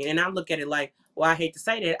branding. And I look at it like, Well, I hate to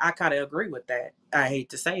say that. I kind of agree with that. I hate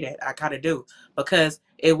to say that. I kind of do. Because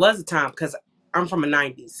it was a time, because I'm from the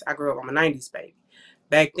 90s. I grew up, I'm a 90s baby.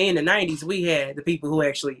 Back then, the 90s, we had the people who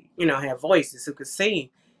actually, had voices, who could sing.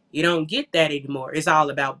 You don't get that anymore. It's all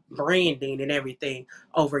about branding and everything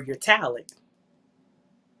over your talent.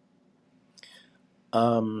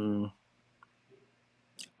 Um,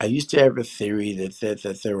 I used to have a theory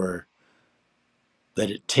that there were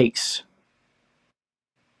that it takes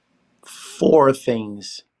four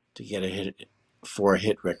things to get a hit for a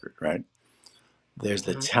hit record, right? There's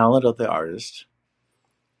the Hmm. talent of the artist,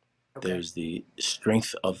 Okay. there's the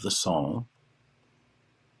strength of the song,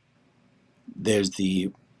 there's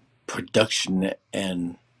production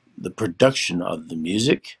and the production of the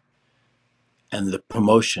music, and the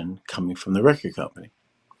promotion coming from the record company.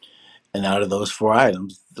 And out of those four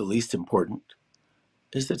items, the least important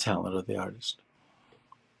is the talent of the artist.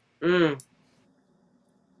 Mm.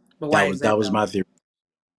 But why is That that, was though? my theory.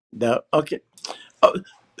 That okay, oh,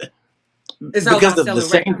 It's all because about of the selling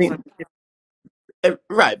same records. thing,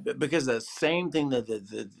 right? Because the same thing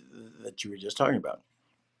that you were just talking about,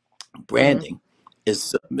 Hmm. branding,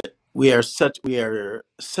 is we are such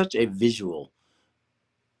a visual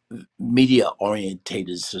media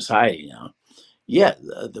orientated society now. Yeah,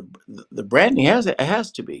 the branding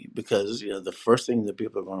has to be, because the first thing that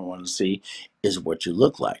people are going to want to see is what you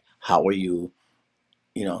look like. How are you?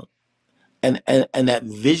 You know, and that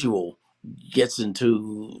visual gets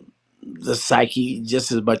into the psyche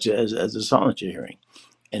just as much as the song that you're hearing.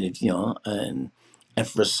 And if and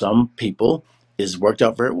for some people, it's worked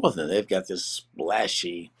out very well. They've got this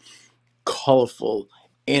splashy, colorful,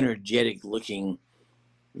 energetic looking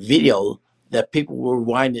video that people will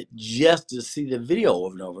rewind it just to see the video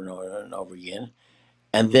over and over and over and over again.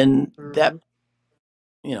 And then that, Hmm.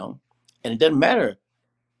 you know, and it doesn't matter.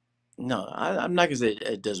 No, I'm not gonna say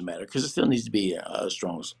it doesn't matter, because it still needs to be a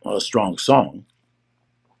strong song.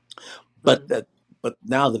 But Hmm. but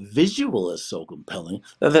now the visual is so compelling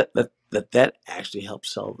that actually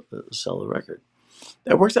helps sell the record.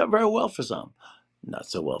 That works out very well for some, not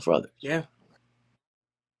so well for others. Yeah.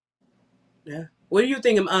 Yeah. What do you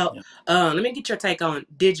think about? Yeah. Let me get your take on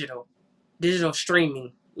digital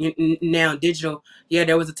streaming. Now, digital. Yeah,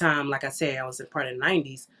 there was a time, like I said, I was in part of the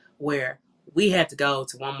 '90s where we had to go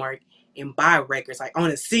to Walmart and buy records like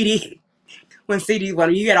on a CD. When CDs,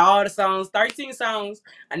 when you get all the songs, 13 songs,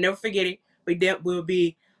 I never forget it. But that will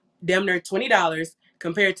be damn near $20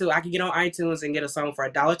 compared to I can get on iTunes and get a song for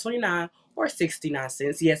 $1.29 or 69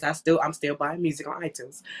 cents. Yes, I'm still buying music on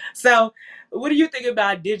iTunes. So what do you think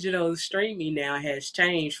about digital streaming now has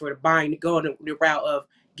changed for the buying, going the route of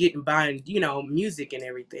buying, music and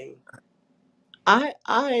everything?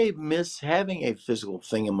 I miss having a physical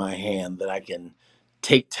thing in my hand that I can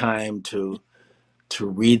take time to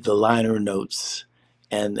read the liner notes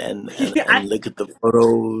I, and look at the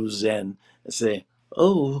photos and say,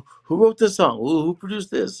 oh, who wrote this song? Ooh, who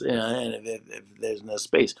produced this? And if there's no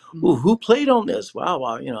space, ooh, who played on this? Wow,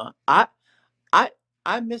 wow. I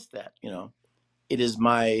I miss that. It is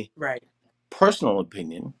my right. personal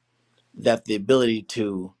opinion that the ability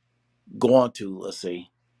to go onto, let's say,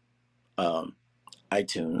 um,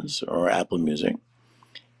 iTunes or Apple Music,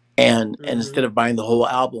 and Hmm. instead of buying the whole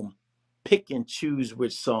album, pick and choose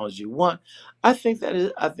which songs you want. I think that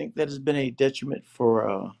has been a detriment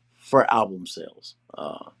for album sales.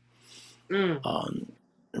 Mm. Um,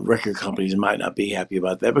 Record companies might not be happy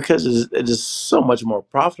about that, because it is so much more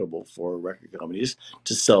profitable for record companies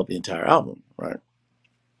to sell the entire album, right?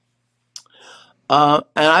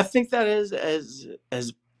 And I think that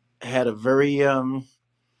has had a very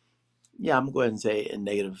yeah, I'm going to go ahead and say a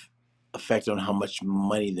negative effect on how much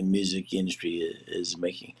money the music industry is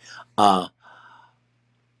making. Uh,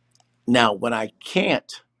 Now, when I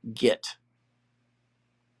can't get,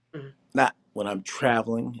 Mm. not when I'm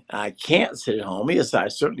traveling, I can't sit at home. Yes, I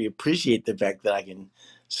certainly appreciate the fact that I can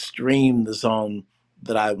stream the song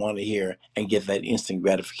that I want to hear and get that instant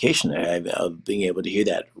gratification of being able to hear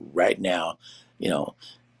that right now. You know,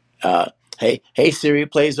 uh, hey Siri,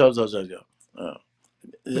 play so.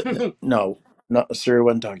 No, no, Siri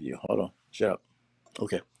wasn't talking to you. Hold on, shut up.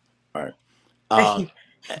 Okay, all right. Uh,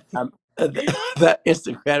 that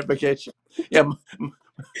instant gratification. Yeah,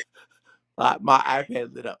 my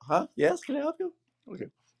iPad lit up. Huh? Yes, can I help you? Okay.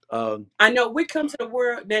 Um, I know we come to the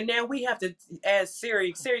world that now we have to ask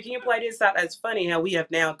Siri. Siri, can you play this out? That's funny how we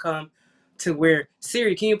have now come to where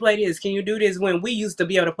Siri, can you play this? Can you do this? When we used to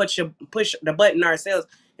be able to push the button ourselves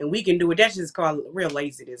and we can do it. That's just called real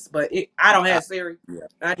laziness. But I don't I, have Siri. yeah.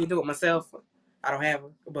 I can do it myself. I don't have her,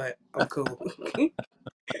 but I'm cool.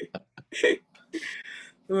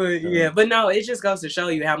 But Uh, yeah, but no, it just goes to show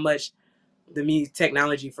you how much the music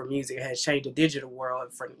technology for music has changed. The digital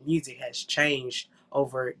world for music has changed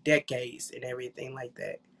over decades and everything like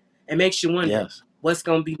that. It makes you wonder Yes. what's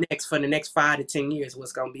going to be next for the next 5 to 10 years.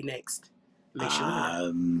 What's going to be next? It makes you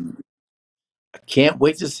wonder. I can't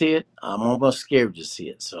wait to see it. I'm almost scared to see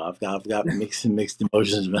it. So I've got mixed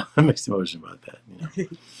emotions mixed emotions about that.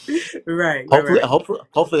 Right, right, Hopefully, right.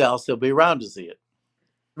 hopefully I'll still be around to see it.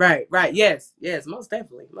 Right, right. Yeah. Yes, yes, most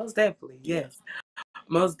definitely. Most definitely. Yeah. Yes.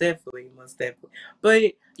 Most definitely. Most definitely.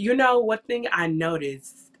 But one thing I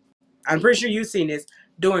noticed, I'm pretty sure you've seen this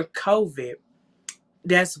during COVID,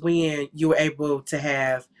 that's when you were able to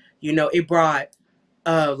have, it brought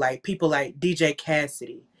like people like DJ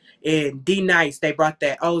Cassidy and D Nice. They brought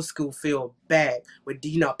that old school feel back with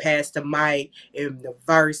pass the mic and the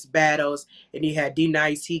verse battles, and you had D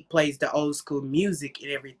Nice. He plays the old school music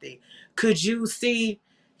and everything. Could you see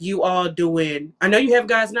you all doing? I know you have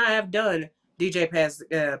guys now have done DJ pass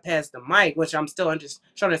the mic, which I'm still just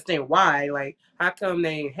trying to understand why. Like, how come they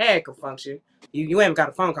ain't had a function? You haven't got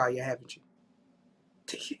a phone call yet, haven't you?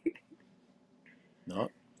 No.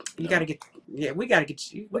 You gotta No. get. Yeah, we gotta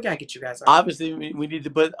get you. We gotta get you guys on. Obviously, we need to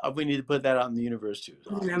put that out in the universe too.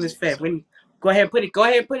 I'm just Obviously. fed. So. When Go ahead and put it. Go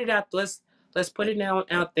ahead and put it out. Let's put it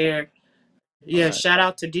out there. All Yeah. right. Shout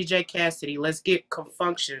out to DJ Cassidy. Let's get Con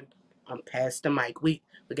Funk Shun on Pass the Mic. We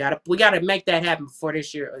gotta make that happen before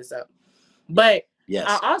this year is up. But I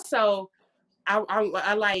Yes. also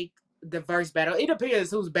I like the verse battle. It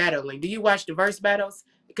depends who's battling. Do you watch the verse battles?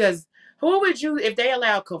 Because who would you, if they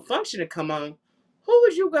allow Con Funk Shun to come on, who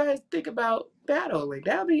would you guys think about battling?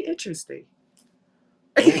 That'd be interesting.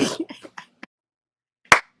 Oh.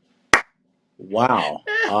 Wow.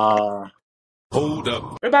 Hold up.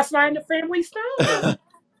 What about sliding the family stone?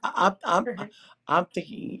 I'm I'm I'm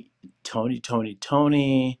thinking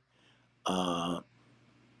Tony, uh,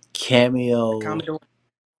 Cameo, Commodore.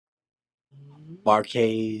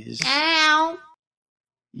 Marquez. Ow.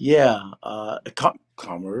 Yeah,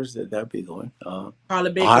 Commerce, that'd be the one.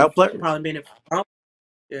 Probably been Ohio players. probably been in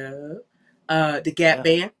yeah. The Gap Yeah.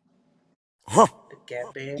 Band. Huh. The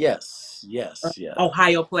Gap Band. Yes. Yes. Yeah.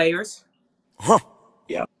 Ohio players. Huh.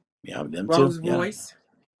 Yeah. Yeah. Them too. Rolls Yeah. Royce.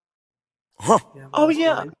 Huh. Yeah, Oh Rolls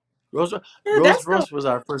yeah. Royce. Rose Yeah, Rose that's the Rose was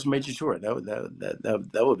our first major tour. That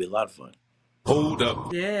would be a lot of fun. Hold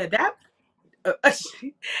up. yeah that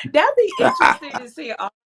that'd be interesting to see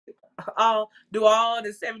all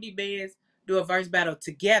the 70 bands do a verse battle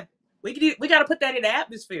together. We got to put that in the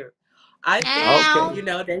atmosphere. I think Ow. Okay.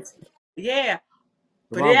 that's yeah.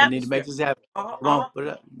 Come Put it in on, the we need to make atmosphere. this happen. Come on, All put it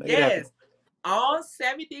up, make it happen. yes. All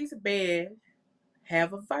 70s bands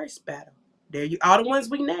have a verse battle. There you all the ones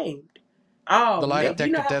we named. The Oh lie man, Yep.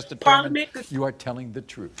 you know detector how test determined Parliament could you are telling the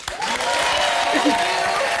truth.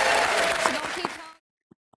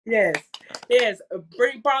 yes, yes.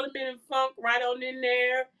 Bring Parliament and Funk right on in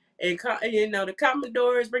there, and the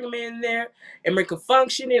Commodores bring them in there and make a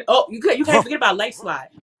function. And you can't Huh. forget about Lake Slide.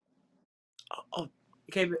 Oh,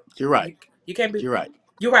 You can't you're right. you can't be. You're right.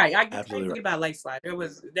 You're right. You can't Absolutely right. forget about Lake Slide. That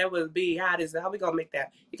was be how we gonna make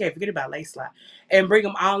that? You can't forget about Lake Slide and bring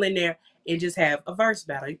them all in there and just have a verse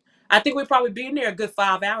battle. I think we'd probably be in there a good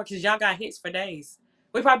 5 hours because y'all got hits for days.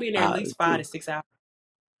 We probably be in there at least five True. to 6 hours.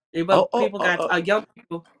 Yeah, Oh, but oh, people oh, got oh. young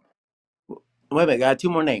people. Wait a minute. Got two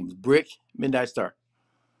more names: Brick, Midnight Star.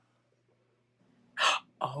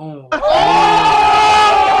 Oh,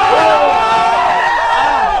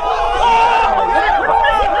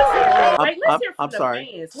 let's hear I'm from the sorry.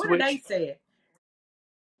 fans. What did they Switch. say?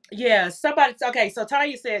 Yeah, somebody. Okay, so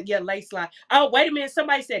Tanya said, yeah, Lake Slide. Oh, wait a minute.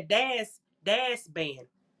 Somebody said dance band.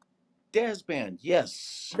 Dance band.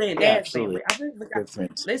 Yes. Band, Yeah, dance band. absolutely. I think we got. Good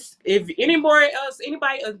friends. Let's. If any more else,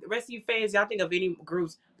 anybody, the rest of you fans, y'all think of any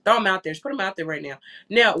groups? Throw them out there. Just put them out there right now.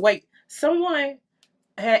 Now, wait. Someone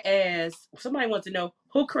had asked. Somebody wants to know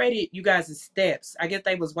who created you guys' steps. I guess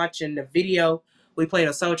they was watching the video. We played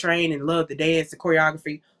on Soul Train and loved the dance, the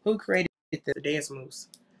choreography. Who created the dance moves?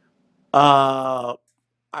 Uh,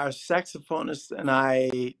 our saxophonist and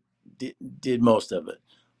I did most of it,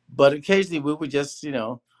 but occasionally we would just,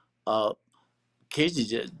 uh,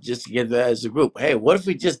 occasionally just together as a group. Hey, what if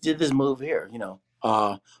we just did this move here?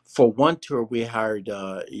 For one tour, we hired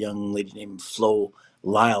a young lady named Flo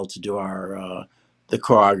Lyle to do our the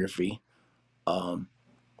choreography. Um,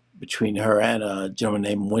 Between her and a gentleman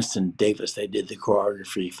named Winston Davis, they did the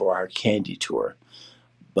choreography for our Candy tour.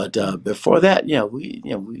 But before that, we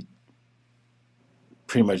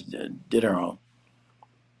pretty much did our own.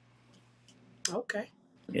 Okay.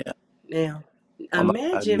 Yeah, Now,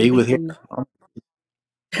 me imagine with here. being.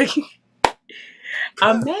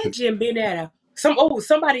 Imagine being at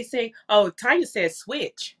somebody say, oh, Tanya said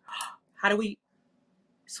switch. How do we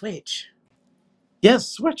switch? Yes,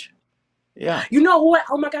 Switch. Yeah. You know what?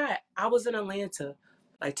 Oh my God. I was in Atlanta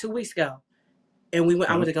like 2 weeks ago and I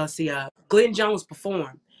Uh-huh. went to go see Glenn Jones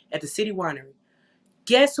perform at the City Winery.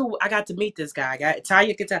 Guess who I got to meet this guy? I got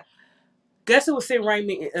Tanya Guitar. Guess who was sitting right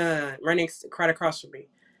next, right across from me?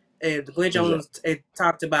 And Glenn Who's that? Jones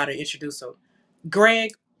talked about it, introduced him.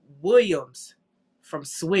 Greg Williams from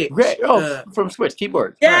Great. Switch. Oh, from Switch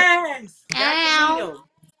keyboard. Right. Yes, got to meet him.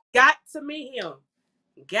 Got to meet him.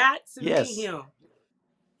 Got to meet Yes. him.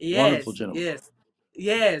 Wonderful Yes, gentleman. yes,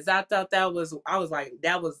 yes. I thought that was. I was like,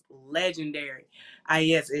 that was legendary.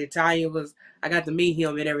 Yes, Italian was. I got to meet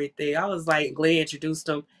him and everything. I was like, Glenn introduced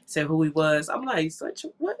him, said who he was. I'm like, such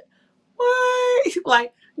what? What?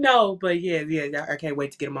 Like, no, but yeah. I can't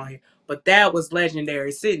wait to get him on here. But that was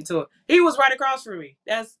legendary. Sitting to him, he was right across from me.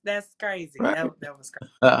 That's crazy. Right. That was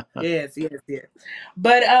crazy. Yes.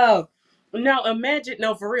 But no, imagine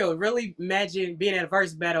no for real. Really imagine being at a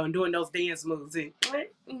verse battle and doing those dance moves and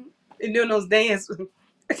doing those dance.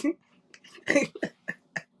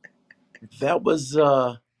 That was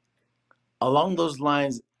along those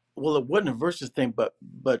lines. Well, it wasn't a versus thing, but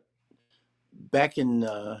back in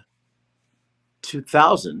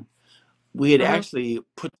 2000, we had Mhm. actually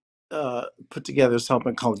put together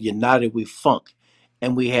something called United We Funk,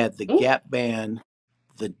 and we had the Mm, Gap Band,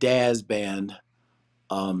 the Daz Band,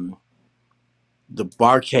 um, the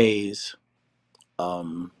Barkays,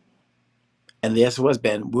 um, and the SOS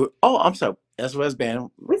Band. Oh, I'm sorry, SOS Band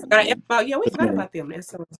we forgot about we with forgot me. about them. That's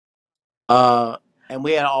so, And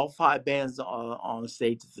we had all five bands on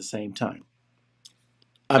stage at the same time.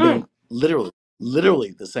 I mm, mean,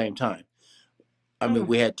 literally the same time. I mean, mm.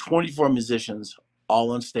 we had 24 musicians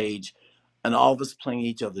all on stage, and all of us playing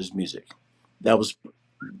each other's music. That was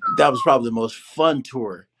probably the most fun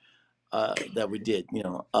tour that we did. We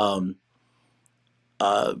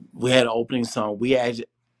had an opening song. We had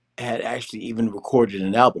actually even recorded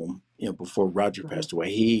an album. Before Roger Mhm. passed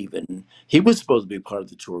away, he was supposed to be part of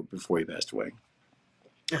the tour before he passed away.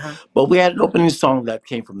 Uh-huh. But we had an opening song that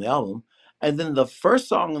came from the album, and then the first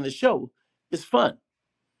song on the show is fun.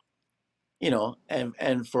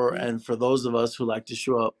 And for those of us who like to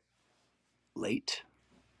show up late,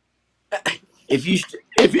 if you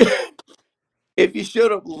if you if you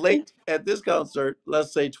showed up late at this concert,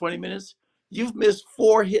 let's say 20 minutes, you've missed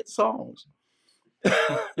four hit songs.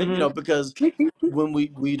 Mhm. Because when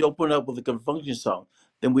we'd open up with a Con Funk Shun song,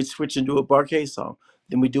 then we'd switch into a Barcade song,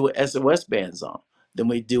 then we do a SOS band song, then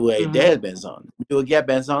we do a Mhm. Daz band song, do a Gap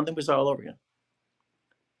band song, then we start all over again.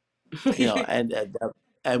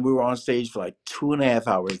 And we were on stage for like 2.5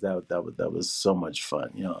 hours. That was so much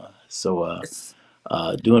fun. So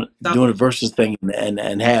doing so a versus thing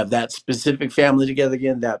and have that specific family together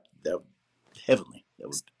again. That heavenly.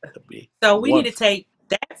 That'd be so we need to wonderful. take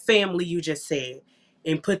that family you just said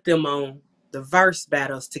and put them on the verse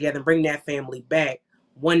battles together and bring that family back.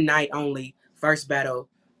 One night only verse battle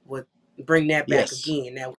would bring that back Yes,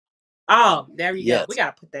 again. Now, oh, there you go. We yes,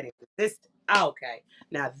 gotta put that in this. Okay,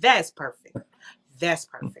 now that's perfect. That's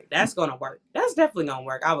perfect. That's gonna work. That's definitely gonna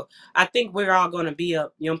work. I think we're all gonna be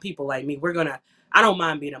up. Young people like me. We're gonna. I don't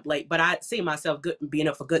mind being up late, but I see myself being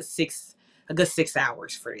up for a good 6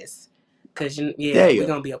 hours for this. Cause there yeah, you we're go.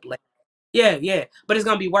 gonna be up late. Yeah. But it's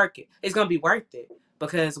gonna be worth it. It's gonna be worth it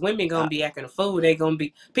because women gonna Uh, be acting a fool. They gonna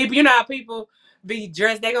be people. You know how people be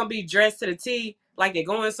dressed. They gonna be dressed to the T, like they're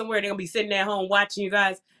going somewhere. They gonna be sitting at home watching you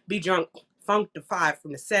guys be drunk, funkified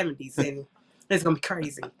from the '70s, and it's gonna be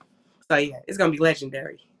crazy. So yeah, it's gonna be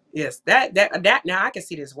legendary. Yes, that now I can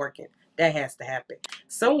see this working. That has to happen.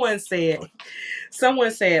 Someone said.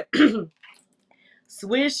 Someone said.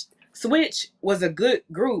 Switch was a good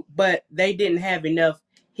group, but they didn't have enough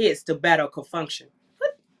hits to battle Con Funk Shun.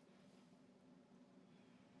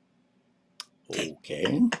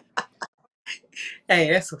 okay.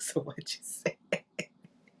 Hey, that's what someone just said.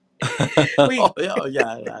 Oh We yeah, oh, yeah.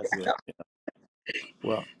 I see that.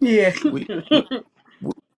 Well, yeah. we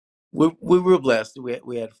we we were blessed.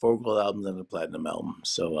 We had four gold albums and a platinum album.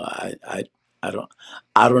 So I don't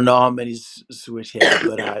I don't know how many Switch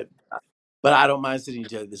had, but I don't mind sitting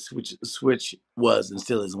each other. The Switch was and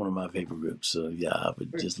still is one of my favorite groups. So yeah, I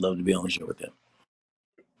would just love to be on the show with them.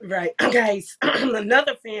 Right. Okay.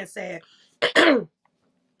 Another fan said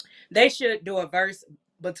they should do a verse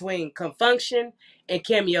between Con Funk Shun and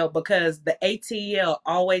Cameo because the ATL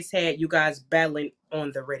always had you guys battling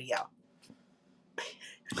on the radio.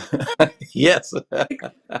 Yes.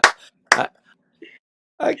 I,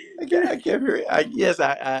 I can't hear it. Yes,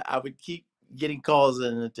 I would keep getting calls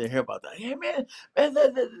and to hear about that. Hey man,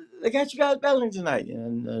 they got you guys battling tonight,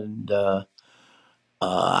 and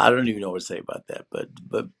I don't even know what to say about that. But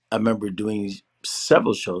I remember doing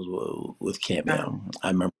several shows with Cameo. I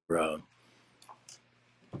remember.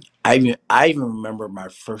 I even remember my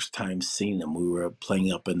first time seeing them. We were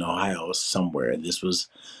playing up in Ohio somewhere. This was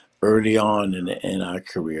early on in our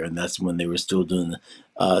career, and that's when they were still doing.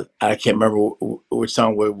 I can't remember which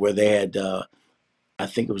song where they had. I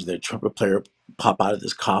think it was their trumpet player pop out of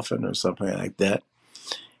this coffin or something like that,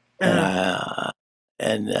 and Uh-huh.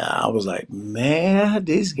 I was like, man,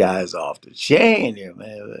 these guys are off the chain here,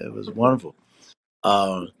 man. It was wonderful.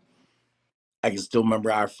 Um, I can still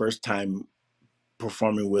remember our first time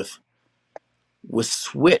performing with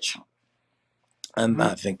Switch, and Mhm.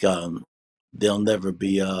 I think there'll never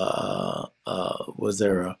be was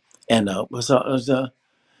there a and was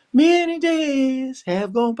many days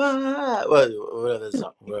have gone by, whatever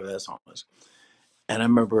that song was. And I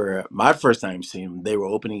remember my first time seeing them, they were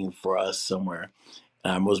opening for us somewhere,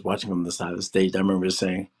 and I was watching them on the side of the stage. I remember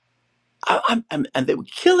saying, and they were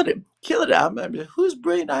killing it, killing it. I remember whose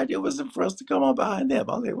brilliant idea was it for us to come on behind them?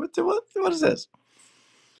 I was like, what is this?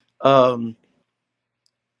 Um,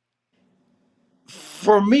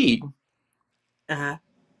 for me, Uh-huh.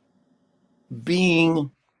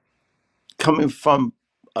 being coming from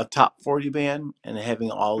a top 40 band and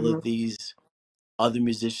having all of Mhm. these other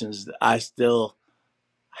musicians, I still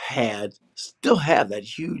have that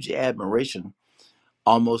huge admiration.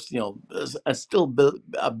 Almost, I still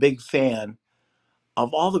a big fan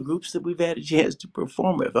of all the groups that we've had a chance to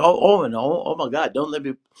perform with. Oh my God! Don't let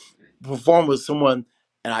me perform with someone.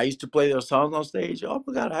 And I used to play their songs on stage. Oh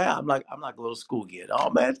my God! I'm like a little school kid. Oh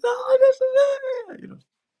man, oh, this is it.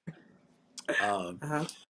 Uh-huh.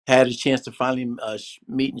 Had a chance to finally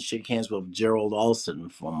meet and shake hands with Gerald Alston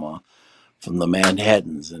from the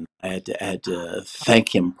Manhattans, and I had to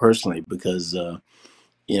thank him personally because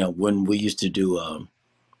when we used to do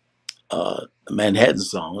Manhattan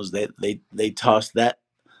songs, they tossed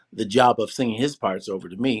the job of singing his parts over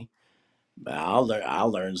to me. But I'll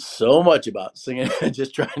learn so much about singing,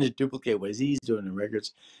 just trying to duplicate what he's doing in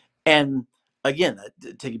records. And again,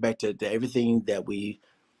 take it back to everything that we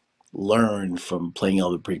learned from playing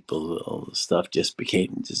other people. All the stuff just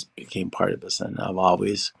became part of us, and I've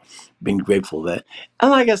always been grateful that.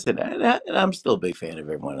 And like I said, and I'm still a big fan of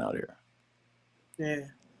everyone out here. Yeah.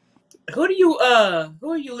 Who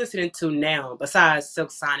are you listening to now besides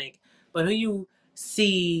Silk Sonic? But who you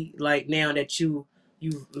see like now that you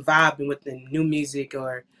vibing with the new music,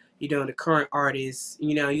 or the current artists,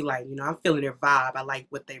 you like, I'm feeling their vibe. I like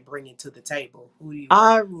what they bringing to the table.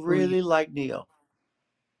 I Who you really like Neo.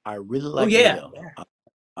 I really Oh like yeah, Neo. yeah.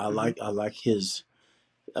 I Hmm. like his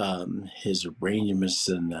arrangements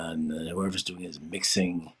and whoever's doing his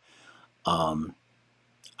mixing. Um,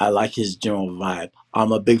 I like his general vibe.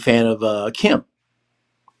 I'm a big fan of Kim.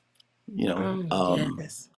 You know,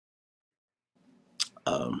 Yes.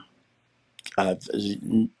 um,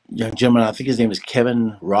 young gentleman. I think his name is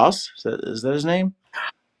Kevin Ross. Is that his name?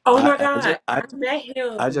 Oh I my I just God, I, I met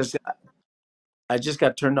I him. just I just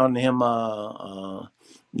got turned on to him not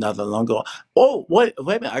that long ago. Oh wait a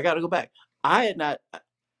minute! I got to go back. I had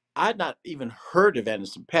not even heard of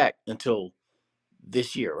Anderson Paak until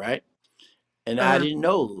this year, right? And I Uh, didn't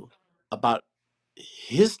know about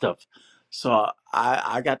his stuff. So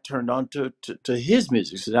I got turned on to his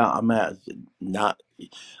music. So now I'm not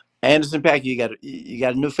Anderson Paak. You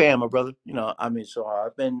got a new fan, my brother. I mean, so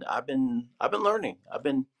I've been learning. I've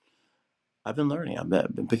been learning. I've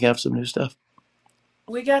been picking up some new stuff.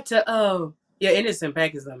 we got to yeah, Innocent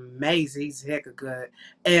Pack is amazing. He's heck of good.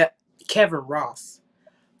 And Kevin Ross.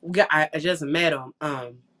 I just met him.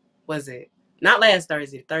 Was it not last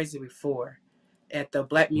Thursday? Thursday before, at the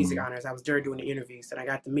Black Music Mhm. Honors. I was there doing the interviews, and I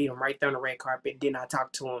got to meet him right there on the red carpet. Then I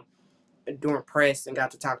talked to him during press and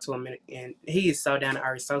got to talk to him, and he is so down to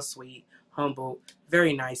earth, so sweet, humble,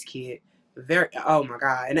 very nice kid. Very, oh my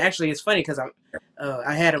God! And actually, it's funny because I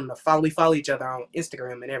had him to follow. We follow each other on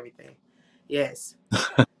Instagram and everything. Yes.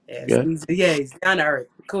 Yes, Good. he's down to earth,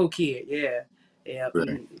 cool kid. Yeah, yeah,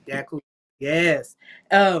 Right. that cool. Yes.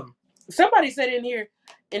 Um, somebody said in here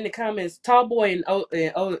in the comments, Tall Boy and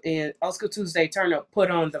Old School Tuesday Turnup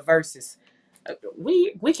put on the verses.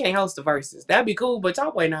 We can't host the verses. That'd be cool, but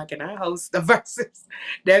Tall Boy not can I host the verses?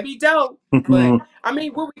 That'd be dope. But I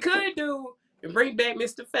mean, what we could do and bring back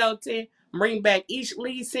Mr. Felton, bring back each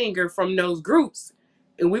lead singer from those groups,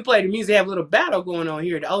 and we play the music, have a little battle going on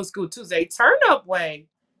here, the Old School Tuesday Turnup way.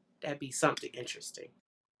 That'd be something interesting.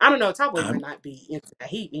 I don't know. Top Boy might I'm not be into that.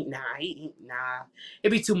 Nah.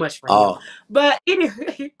 It'd be too much for him. oh But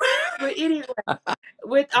anyway, but anyway,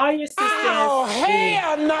 with all your success Oh, and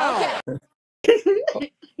hell no!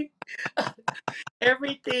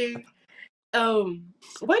 everything,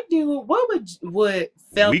 What would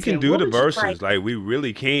We can Felton? do What the would you like? verses, like we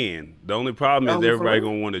really can. The only problem is Oh, for everybody real?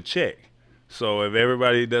 gonna want to check. So if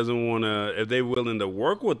everybody doesn't want to, if they willing to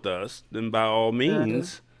work with us, then by all Uh-huh.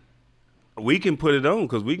 means, we can put it on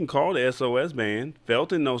because we can call the SOS band.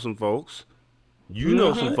 Felton knows some folks. You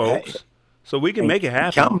know some Mm-hmm. Hey, folks, so we can and make it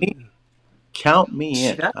count me happen. count me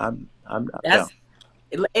in. That, I'm down. that's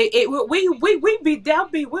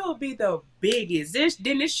we'll be the biggest. This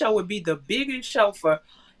show would be the biggest show for.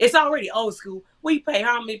 It's already old school. We pay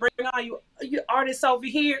homage, bring all you artists over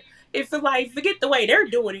here. If it like forget the way they're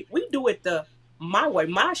doing it, we do it the my way,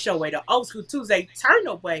 my show way, the old school Tuesday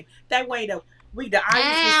Turnup way. That way the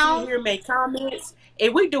audience can sit Ow. here and make comments,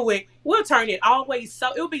 and we do it. We'll turn it always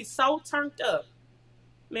so it'll be so turned up.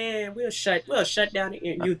 Man, we'll shut down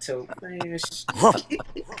YouTube. Man, Huh.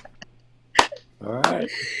 All right.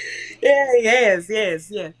 yeah,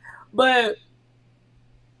 yes. But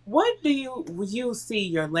what do you see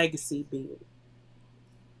your legacy being?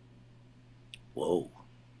 Whoa.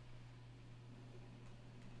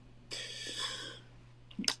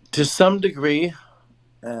 To some degree,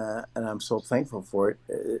 and I'm so thankful for it,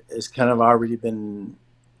 it's kind of already been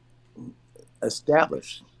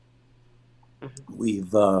established. Mm-hmm.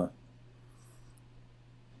 We've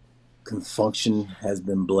Con Function has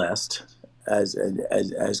been blessed as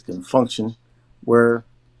Con Function, where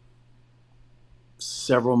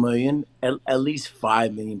several million, at least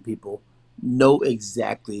 5 million people know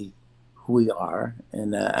exactly who we are,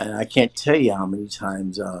 and I can't tell you how many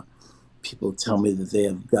times people tell me that they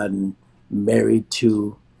have gotten married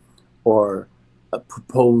to or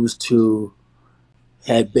proposed to,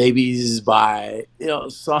 had babies by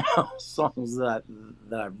songs that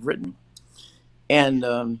I've written, and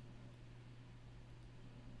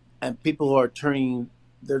people who are turning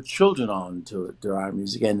their children on to our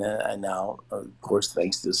music, and now of course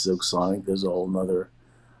thanks to Silk Sonic, there's a whole nother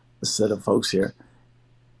set of folks here,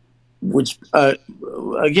 which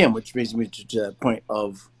again, which brings me to that point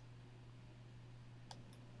of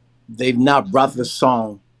they've now brought the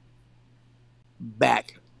song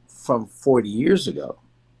back from 40 years ago,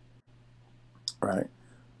 right?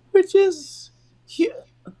 Which is huge.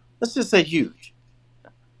 Let's just say huge.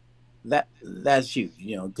 That's huge,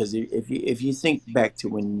 because if you think back to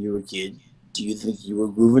when you were a kid, do you think you were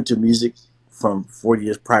grooving to music from 40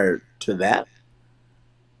 years prior to that?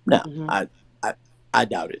 No, Mm-hmm. I I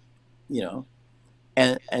doubt it. You know,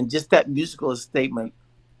 and just that musical statement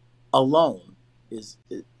alone is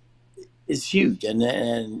is huge,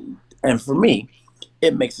 and for me,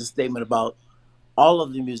 it makes a statement about all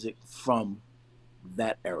of the music from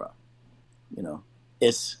that era. You know,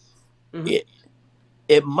 it's Mm-hmm. it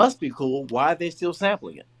it must be cool. Why are they still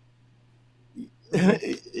sampling it? Mm-hmm.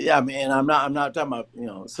 Yeah, I mean, I'm not talking about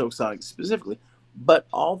Silk Sonic specifically, but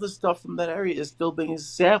all the stuff from that area is still being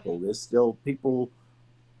sampled. There's still people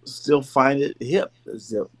still find it hip, it's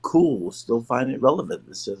still cool, still find it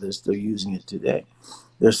relevant. So they're still using it today.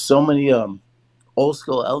 There's so many old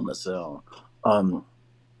school elements. Um,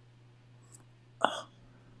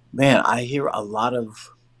 man, I hear a lot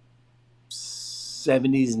of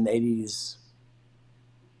 70s and 80s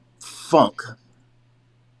funk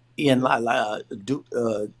in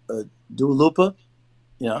Mm-hmm. Dua Lipa,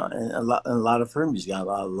 and a lot of her music, a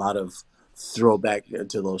lot of throwback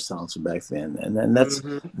to those sounds from back then, and then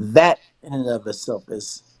Mm-hmm. that in and of itself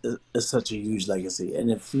is such a huge legacy,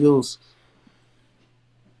 and it feels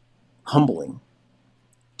humbling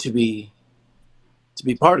to be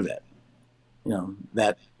part of that.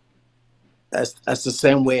 That's the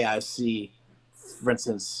same way I see, for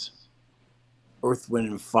instance, Earth, Wind,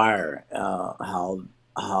 and Fire.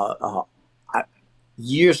 How I,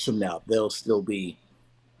 years from now they'll still be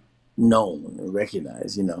known and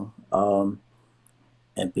recognized.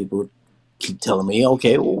 And people keep telling me,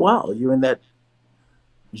 okay, well, wow, you're in that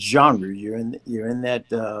genre, you're in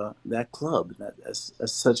that club. That's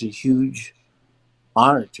such a huge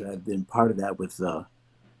honor to have been part of that with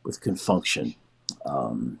Con Funk Shun.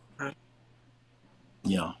 Um,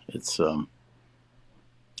 it's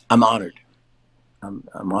I'm honored.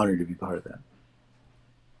 I'm honored to be part of that.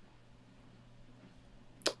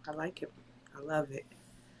 I like it. I love it.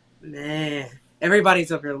 Man,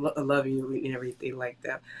 everybody's up here loving you and everything like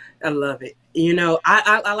that. I love it.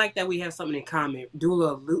 I like that we have something in common.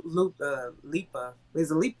 Dula Lipa.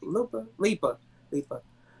 Is it Lipa?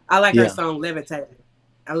 I like her Yeah. song Levitating.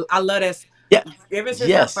 I love that. Yeah. Ever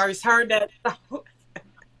since I Yes. first heard that song,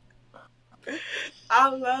 I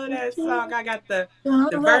love that song. I got the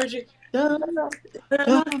version.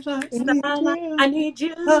 Starlight, I need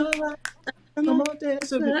you. Come on,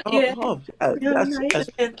 dance with me. Yeah. Yeah,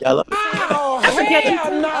 I love it. I forget you. Oh,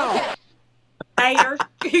 hell no. Hater.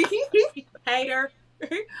 Hater.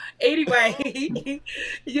 Anyway,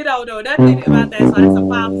 you don't know nothing about that, so that's a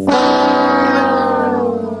pop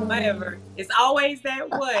song. Whatever. It's always that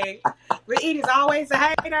way. But it is always a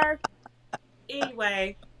hater.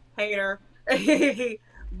 Anyway, hater.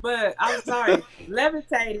 But I'm sorry.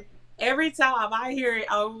 Levitating. Every time I hear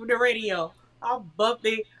it on the radio, I'm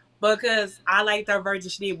bumping because I like the version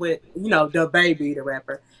she did with, the baby, the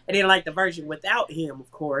rapper. And then like the version without him, of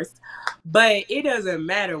course. But it doesn't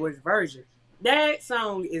matter which version. That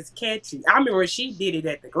song is catchy. I remember she did it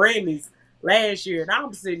at the Grammys last year, and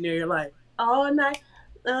I'm sitting there like, all night,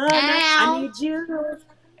 I need you.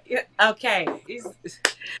 Yeah, okay.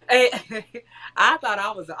 I thought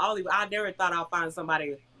I was the only. I never thought I'd find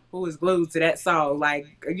somebody who was glued to that song. Like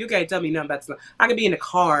you can't tell me nothing about the song. I could be in the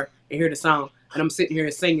car and hear the song, and I'm sitting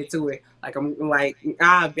here singing to it. Like I'm like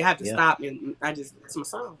I have to Yeah. stop and it's my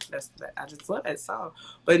song. I just love that song.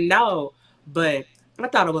 But no, but I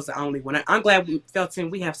thought it was the only one. I'm glad we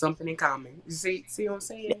have something in common. You see what I'm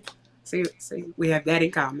saying? See, we have that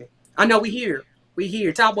in common. I know we here. We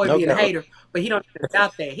hear Tall Boy being a Okay. hater, but he don't know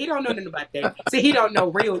about that. He don't know nothing about that. See, he don't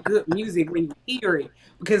know real good music when you hear it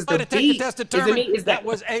because the beat is that that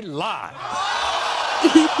was a lie.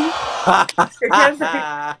 because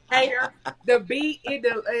hater, the beat in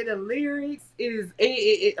the lyrics is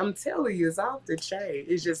I'm telling you, it's off the chain.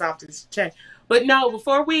 It's just off the chain. But no,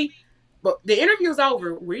 but the interview's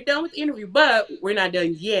over. We're done with the interview, but we're not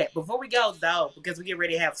done yet. Before we go though, because we get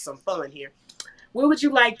ready to have some fun here. What would you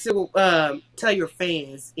like to tell your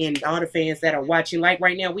fans and all the fans that are watching? Like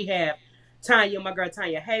right now, we have Tanya, my girl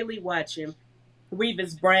Tanya Haley watching,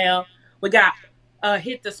 Revis Brown. We got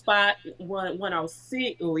Hit the Spot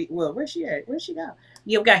 106. Well, where's she at? Where's she go?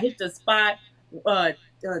 Yeah, we got Hit the Spot. Uh,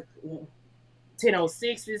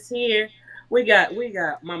 1006 is here. We got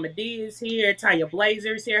Mama D is here. Tanya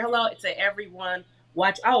Blazer is here. Hello to everyone.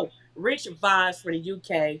 Watch. Oh, Rich Vibes from the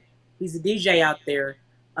UK. He's a DJ out there.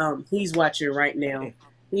 He's watching right now.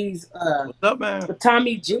 He's What's up, man?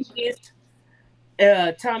 Tommy Jenkins.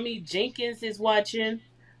 Tommy Jenkins is watching.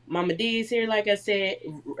 Mama D is here, like I said.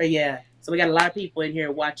 Yeah. So we got a lot of people in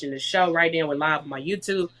here watching the show right now. We're live on my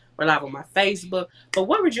YouTube. We're live on my Facebook. But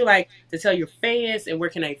what would you like to tell your fans, and where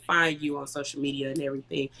can they find you on social media and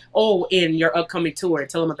everything? Oh, in your upcoming tour.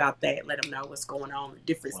 Tell them about that. Let them know what's going on in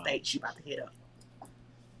different states you about to hit up.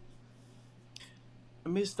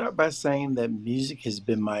 Let me start by saying that music has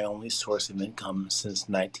been my only source of income since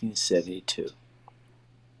 1972.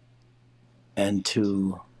 And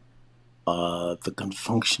to the Con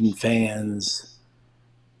Funk Shun fans,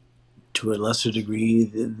 to a lesser degree,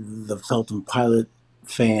 the Felton Pilot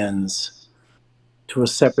fans, to a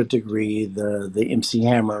separate degree, the MC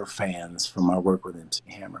Hammer fans from our work with MC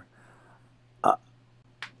Hammer.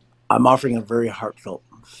 I'm offering a very heartfelt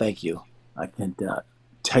thank you. I can't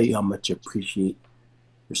tell you how much I appreciate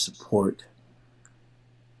your support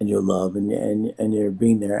and your love and your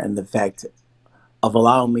being there, and the fact of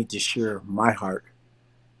allowing me to share my heart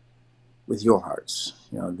with your hearts.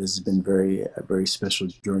 This has been a very special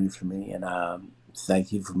journey for me, and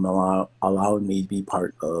thank you for allowing me to be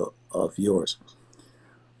part of yours.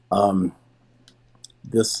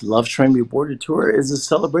 This Love Train Rewarded Tour is a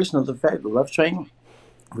celebration of the fact that Love Train,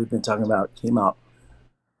 we've been talking about, came out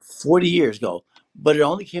 40 years ago, but it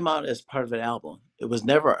only came out as part of an album. It was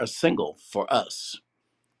never a single for us,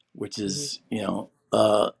 which is,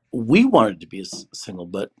 we wanted to be a single,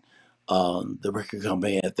 but the record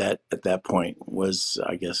company at that point was,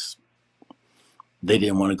 I guess, they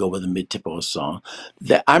didn't want to go with a mid-tempo song.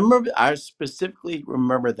 I specifically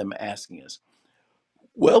remember them asking us,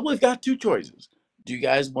 well, we've got two choices. Do you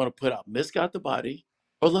guys want to put out Miss Got the Body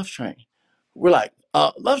or Love Train? We're like,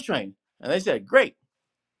 Love Train. And they said, great,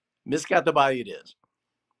 Miss Got the Body it is.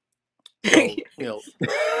 So,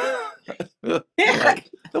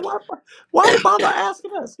 like, why bother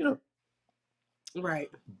asking us,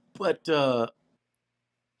 Right. But,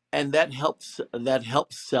 and that helps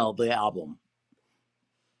sell the album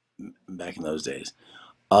back in those days.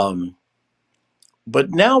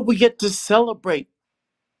 But now we get to celebrate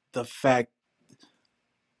the fact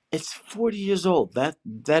it's 40 years old. That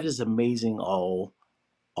is amazing all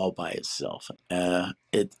by itself.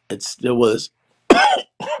 It still was.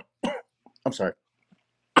 I'm sorry.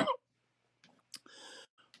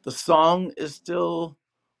 The song is still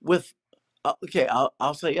with. Okay,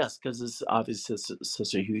 I'll say yes because it's obviously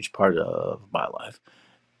such a huge part of my life,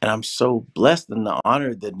 and I'm so blessed and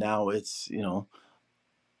honored that now it's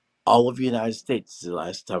all over the United States. The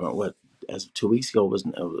last time as of 2 weeks ago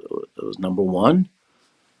it was number one.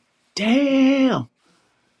 Damn,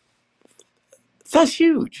 that's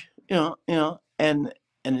huge. And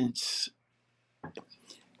it's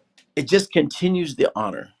it just continues the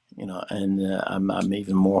honor, and I'm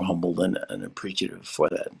even more humbled and appreciative for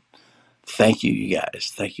that. Thank you, you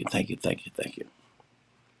guys. Thank you, thank you, thank you, thank you.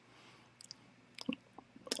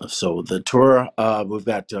 So the tour, we've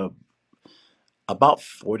got about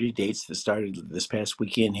 40 dates that started this past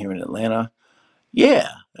weekend here in Atlanta. Yeah,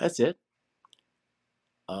 that's it.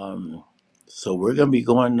 So we're gonna be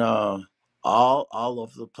going all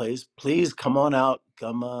over the place. Please come on out.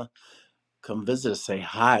 Come visit us. Say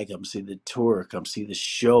hi. Come see the tour. Come see the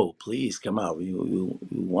show. Please come out. We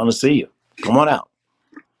want to see you. Come on out.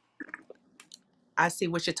 I see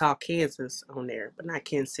Wichita, Kansas on there, but not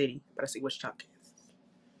Kansas City. But I see Wichita,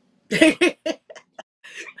 Kansas.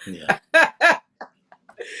 Yeah.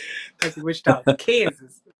 I see Wichita,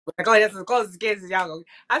 Kansas. That's as close as Kansas y'all go.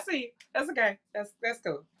 I see. That's okay. That's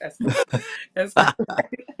cool. That's cool. That's cool.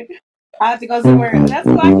 I have to go somewhere. That's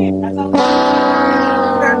cool. I get it. I totally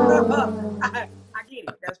I get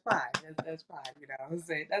it. That's fine. That's fine. I'm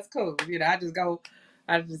saying that's cool.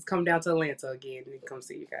 I just come down to Atlanta again and come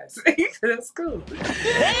see you guys. That's cool.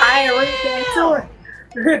 I ain't read that tour.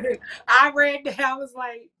 I read that. I was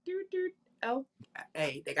like, dude. Oh,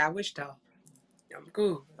 hey, they got Wichita. I'm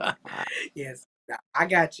cool. Yes. I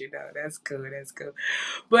got you though. That's cool. That's cool.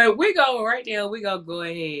 But we go right now. We gonna go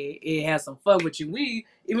ahead and have some fun with you.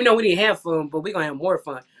 Even though we didn't have fun, but we gonna have more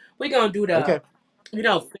fun. We gonna do Okay.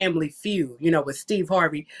 the Family Feud, with Steve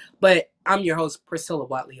Harvey. But I'm your host, Pricilla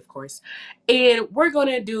Watley, of course, and we're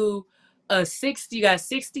gonna do You got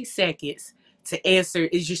 60 seconds to answer.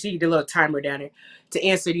 As you see the little timer down there, to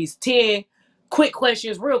answer these 10 quick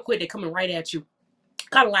questions, real quick. They're coming right at you.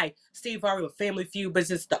 Kind of like Steve Harvey with Family Feud, but it's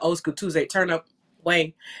just the old school Tuesday Turnup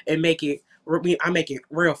way, and I make it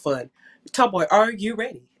real fun. Top Boy, are you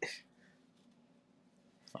ready?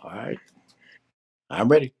 All right. I'm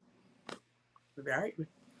ready. All right.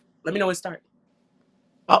 Let me know when to start.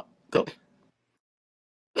 Oh, go.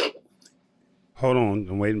 Hold on,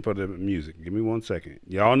 I'm waiting for the music. Give me 1 second.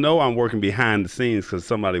 Y'all know I'm working behind the scenes because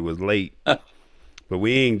somebody was late, but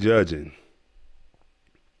we ain't judging.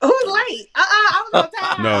 Who's late? I was on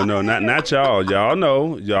time. No, not y'all. Y'all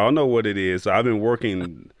know what it is. So I've been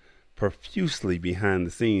working profusely behind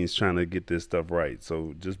the scenes trying to get this stuff right.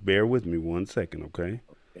 So just bear with me 1 second, okay?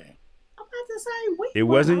 Okay. I'm about to say it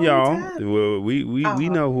wasn't y'all. Time. We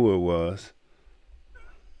know who it was.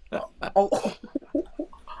 Oh.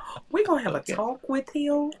 We gonna have a talk with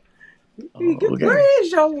him. Okay. Where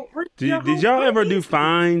is your? Did y'all ever do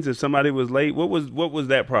fines if somebody was late? What was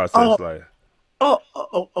that process like?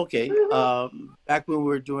 Okay. Back when we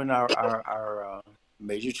were doing our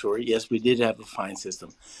major tour, yes, we did have a fine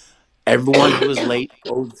system. Everyone who was late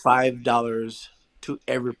owed $5 to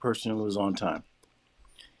every person who was on time.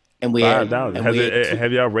 And we $5.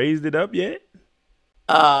 Have y'all raised it up yet?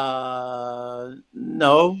 No.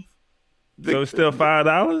 So it's still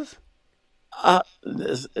 $5?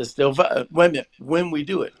 It's still wait a minute. When we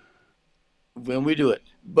do it,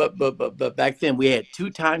 but back then we had 2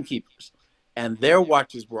 timekeepers, and their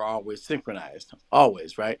watches were always synchronized,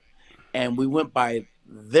 always, right? And we went by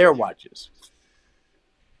their watches.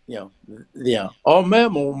 Oh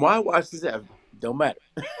man, well, my watch is that don't matter.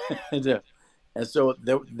 And so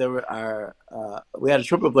there were we had a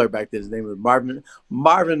trumpet player back then. His name was Marvin.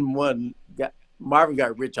 Marvin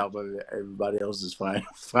got rich off of everybody else's fine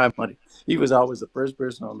money. He was always the first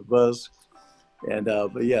person on the bus, and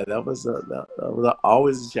but yeah, that was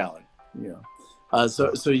always a challenge.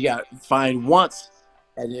 So you got fined once,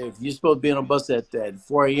 and if you're supposed to be on a bus at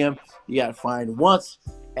 4 a.m., you got fined once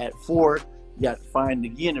at 4. You got fined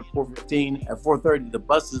again at 4:15. At 4:30, the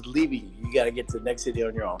bus is leaving. You got to get to the next city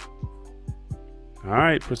on your own. All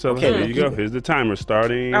right, Pricilla, okay, here you go. Here's the timer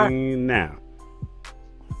starting now.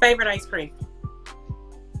 Favorite ice cream?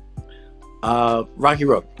 Rocky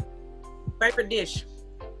Road. Favorite dish?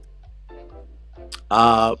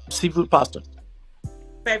 Seafood pasta.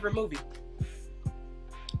 Favorite movie?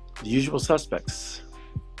 The Usual Suspects.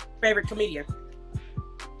 Favorite comedian?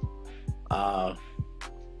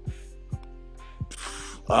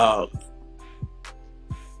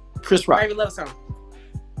 Chris Rock. Favorite love song?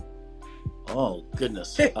 Oh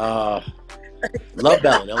goodness. Love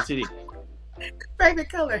Ballad, LTD. Favorite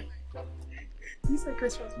color? You said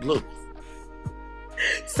Chris Rock. Blue.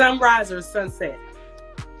 Sunrise or sunset?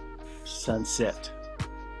 Sunset.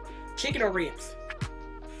 Chicken or ribs?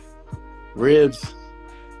 Ribs.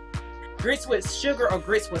 Grits with sugar or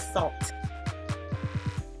grits with salt?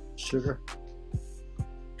 Sugar.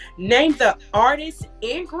 Name the artist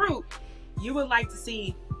and group you would like to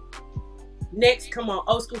see next come on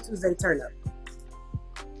Old School Tuesday Turn Up.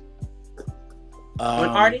 One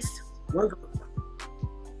artist, one group.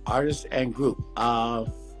 Artist and group.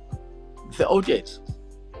 The OJs.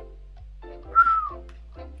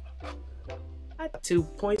 2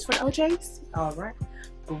 points for the OJs. All right.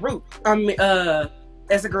 Group.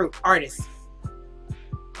 As a group, artist.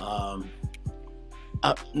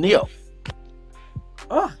 Neo.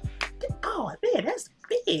 Oh man, that's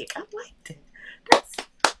big. I like that.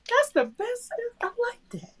 That's the best. I like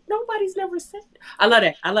that. Nobody's never said. I love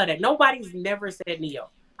that. Nobody's never said Neo.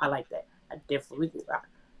 I like that. I definitely.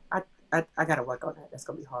 I gotta work on that. That's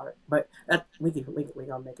gonna be hard, but we gonna make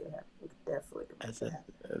it happen. We can definitely make it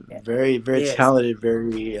happen. A very, very talented,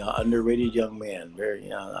 very underrated young man.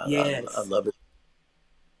 Very, I love it.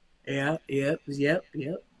 Yep.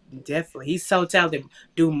 Definitely, he's so talented.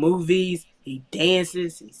 Do movies, he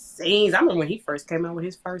dances, he sings. I remember when he first came out with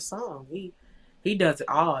his first song. He does it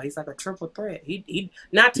all. He's like a triple threat. He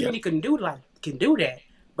not too many can do that,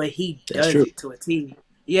 but he does it to a T.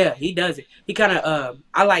 Yeah, he does it. He kind of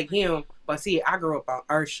I like him, but see, I grew up on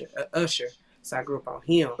Usher, so I grew up on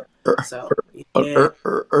him. So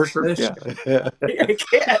Usher. Yeah.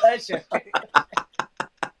 Usher.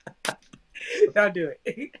 Don't do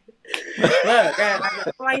it. Look,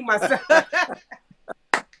 I blame myself.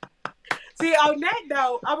 See, on that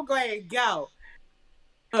though, I'm gonna go ahead and go.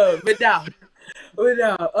 But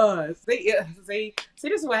no, see,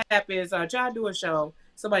 this is what happens. Try to do a show.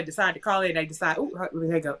 Somebody decide to call it. They decide, oh,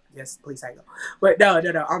 hang up. Yes, please hang up. But no,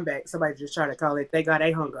 I'm back. Somebody just tried to call it. Thank God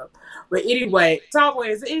they hung up. But anyway, Tomboy,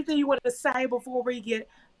 is there anything you want to say before we get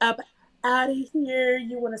up out of here?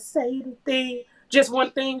 You want to say anything? Just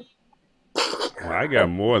one thing? Well, I got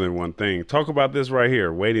more than one thing. Talk about this right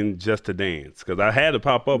here, Waiting Just to Dance, because I had to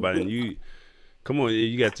pop up and you. Come on,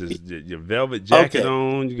 you got your velvet jacket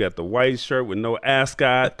on. You got the white shirt with no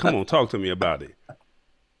ascot. Come on, talk to me about it.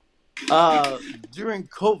 During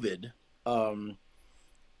COVID,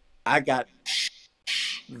 I got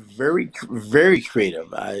very, very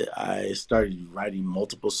creative. I started writing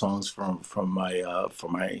multiple songs from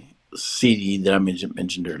my CD that I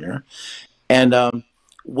mentioned earlier, and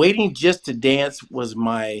Waiting Just to Dance was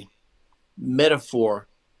my metaphor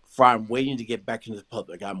for I'm waiting to get back into the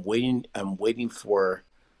public. I'm waiting for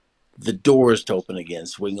the doors to open again,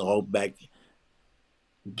 so we can all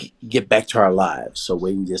get back to our lives. So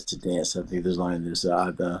Waiting Just to Dance. I think there's a line in this.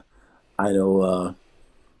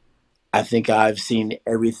 I think I've seen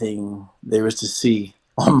everything there is to see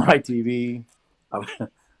on my TV.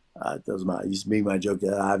 That used to be my joke.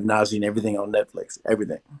 I've now seen everything on Netflix.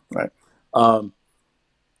 Everything, right?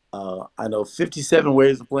 I know 57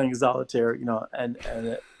 Ways of Playing Solitaire, and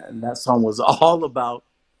that song was all about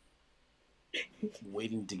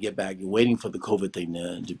waiting to get back and waiting for the COVID thing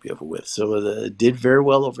to be over with. So it did very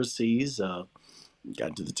well overseas. Got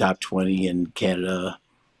into the top 20 in Canada,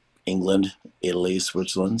 England, Italy,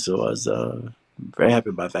 Switzerland. So I was very happy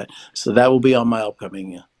about that. So that will be on my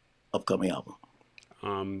upcoming album.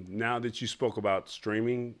 Now that you spoke about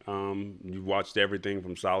streaming, you watched everything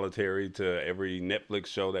from Solitary to every Netflix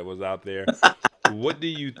show that was out there. What do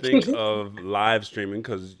you think of live streaming?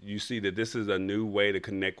 Because you see that this is a new way to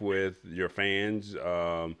connect with your fans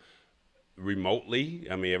remotely.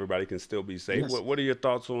 I mean, everybody can still be safe. Yes. What are your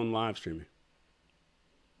thoughts on live streaming?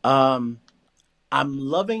 I'm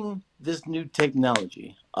loving this new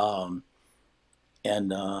technology. And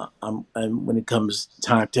when it comes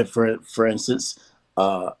time to, for instance,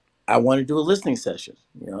 I want to do a listening session,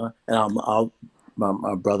 and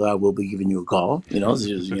my brother, I will be giving you a call,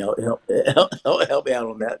 help me out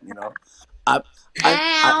on that,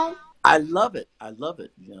 I love it. I love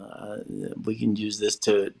it. We can use this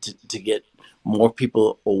to get more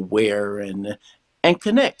people aware and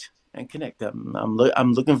connect. I'm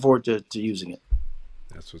looking forward to using it.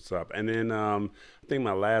 That's what's up. And then I think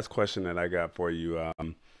my last question that I got for you,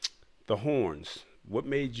 the horns. What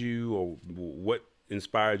made you, or what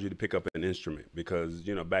inspired you to pick up an instrument? Because,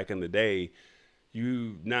 back in the day,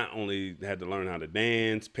 you not only had to learn how to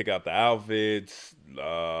dance, pick out the outfits,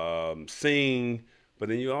 sing, but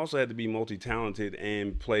then you also had to be multi-talented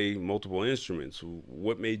and play multiple instruments.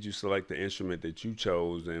 What made you select the instrument that you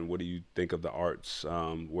chose, and what do you think of the arts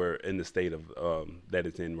where in the state of that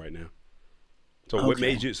it's in right now? So what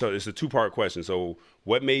made you, so it's a two-part question. So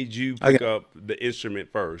what made you pick up the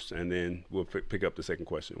instrument first, and then we'll pick up the second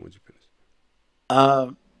question once you finish.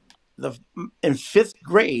 In fifth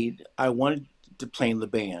grade, I wanted to play in the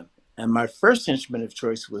band, and my first instrument of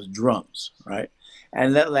choice was drums, right?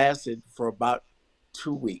 And that lasted for about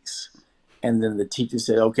 2 weeks. And then the teacher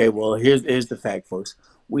said, okay, well, here's the fact, folks.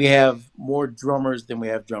 We have more drummers than we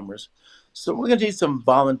have drummers. So we're going to need some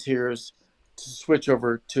volunteers to switch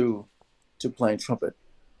over to playing trumpet.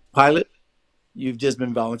 Pilot, you've just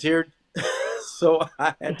been volunteered. So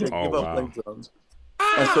I had to give up playing drums.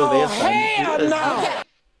 And so they assigned me to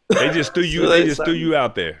this. They just threw you. So They they just threw assigned me. you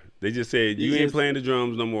out there. They just said It's you ain't just, playing the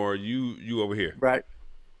drums no more. You over here. right,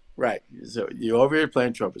 right. So you're over here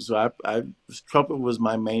playing trumpet. So trumpet was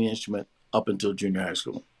my main instrument up until junior high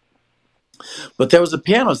school. But there was a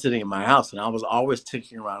piano sitting in my house, and I was always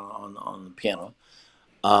tinkering around on the piano.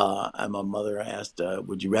 And my mother asked,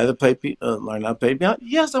 "Would you rather learn how to play piano?"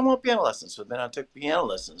 Yes, I want piano lessons. So then I took piano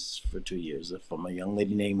lessons for 2 years from a young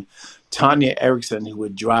lady named Tanya Erickson, who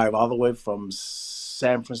would drive all the way from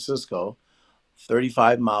San Francisco,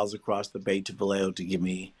 35 miles across the bay to Vallejo to give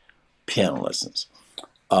me piano lessons.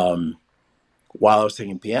 While I was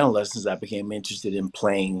taking piano lessons, I became interested in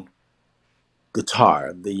playing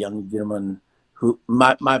guitar. The young gentleman who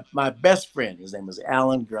my best friend, his name was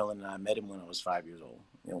Alan Gerlin, and I met him when I was 5 years old.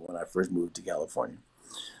 When I first moved to California.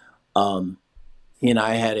 He and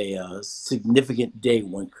I had a significant day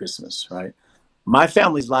one Christmas. Right, my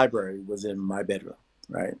family's library was in my bedroom.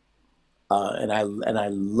 Right, and I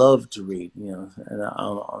loved to read. And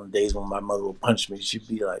on days when my mother would punch me, she'd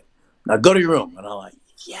be like, "Now go to your room," and I'm like,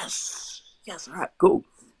 "Yes, yes, all right, cool."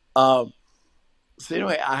 So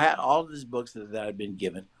anyway, I had all of these books that I'd been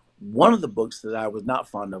given. One of the books that I was not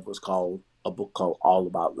fond of was a book called All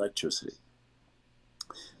About Electricity.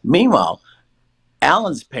 Meanwhile,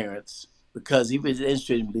 Alan's parents, because he was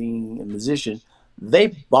interested in being a musician, they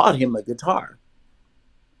bought him a guitar.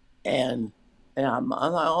 And I'm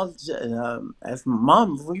like, asked my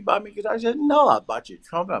mom, "Will you buy me a guitar?" She said, "No, I bought you a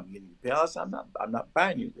trumpet. I'm getting you a piano. I'm not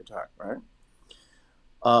buying you a guitar, right?"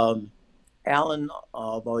 Alan,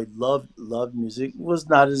 although he loved music, was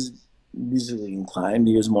not as musically inclined.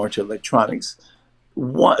 He was more to electronics.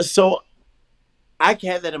 So I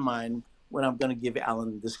had that in mind when I'm going to give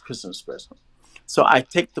Alan this Christmas present. So I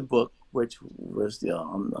take the book, which was,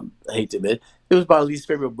 I hate to admit, it was my least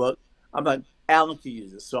favorite book. I'm like, Alan could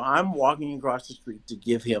use this. So I'm walking across the street to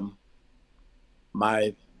give him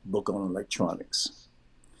my book on electronics.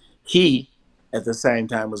 He, at the same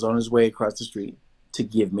time, was on his way across the street to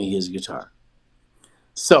give me his guitar.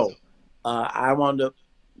 So I wound up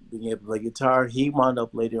being able to play guitar. He wound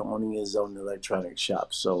up later owning his own electronic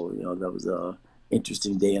shop. So, that was a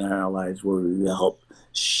interesting day in our lives where we helped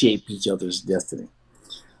shape each other's destiny.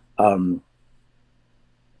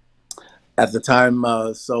 At the time,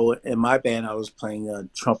 so in my band, I was playing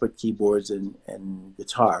trumpet, keyboards, and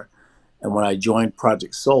guitar. And when I joined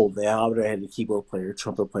Project Soul, they already had a keyboard player,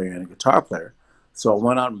 trumpet player, and a guitar player. So I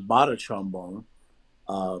went out and bought a trombone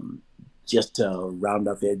just to round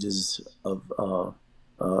out the edges of,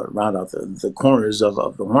 round out the corners of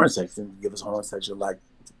the horn section, give us a horn section like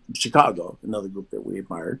Chicago, another group that we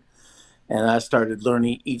admired. And I started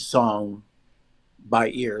learning each song by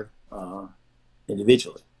ear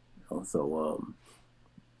individually. So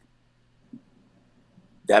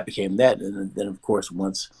that became that. And then, of course,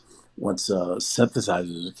 once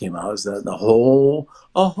synthesizers came out, it was a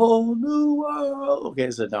whole new world.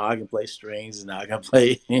 Okay, so now I can play strings, and now I can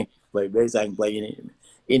play bass. I can play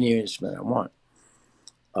any instrument I want.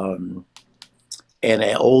 And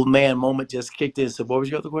an old man moment just kicked in. So what was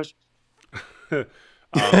your other question? The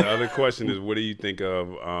other question is, what do you think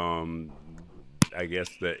of, I guess,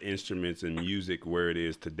 the instruments and music where it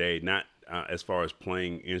is today? Not as far as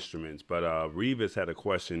playing instruments, but Revis had a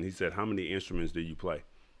question. He said, "How many instruments do you play?"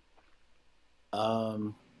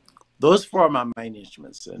 Those four are my main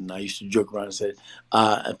instruments, and I used to joke around and say,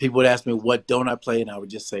 people would ask me what don't I play, and I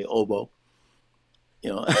would just say oboe.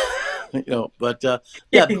 But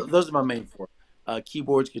yeah, those are my main four: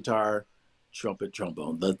 keyboards, guitar, trumpet,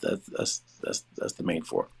 trombone. That's the main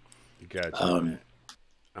four. Gotcha. So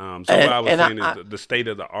what I was And saying is the state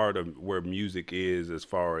of the art of where music is as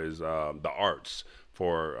far as the arts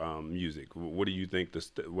for music. What do you think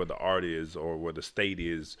where the art is or where the state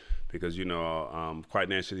is? Because quite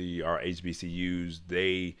naturally, our HBCUs,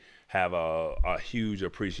 they have a huge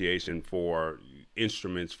appreciation for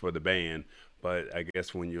instruments for the band. But I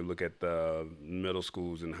guess when you look at the middle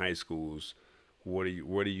schools and high schools, where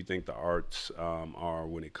do you think the arts are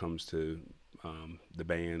when it comes to the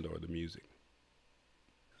band or the music?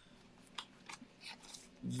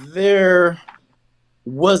 there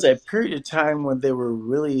was a period of time when they were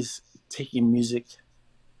really taking music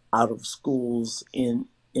out of schools in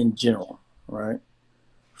general, right?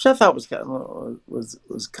 Which I thought was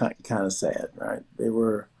kind of sad, right? They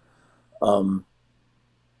were,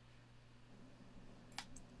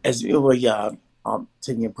 as well, yeah. I'm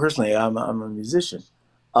taking it personally. I'm a musician,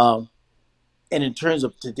 um, and in terms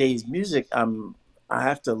of today's music, I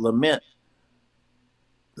have to lament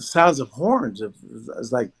the sounds of horns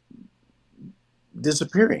is like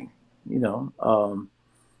disappearing.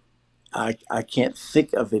 I can't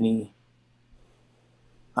think of any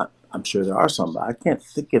I'm sure there are some, but I can't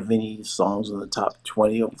think of any songs in the top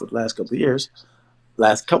 20 over the last couple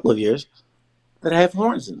of years that have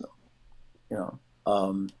horns in them. You know,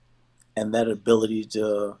 and that ability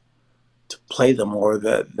to play them, or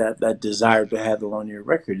that desire to have them on your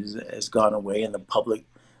record has gone away, and the public,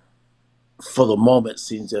 for the moment,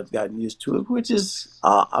 seems to have gotten used to it, which is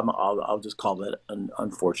I'll just call that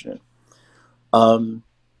unfortunate.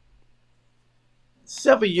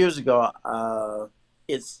 Several years ago,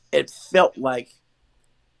 it felt like,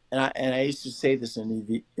 and I used to say this in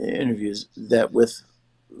the interviews, that with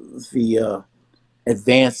the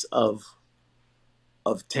advance of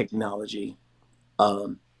technology,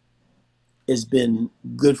 has been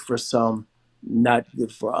good for some, not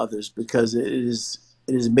good for others, because it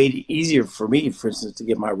has made it easier for me, for instance, to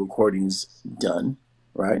get my recordings done,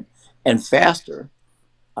 right, and faster,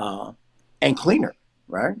 and cleaner,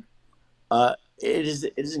 right. It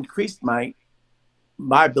has increased my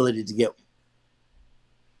ability to get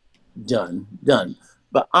done.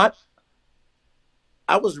 But I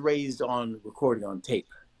was raised on recording on tape,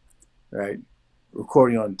 right?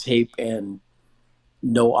 Recording on tape and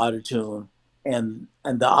no auto tune, and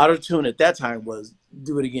the auto tune at that time was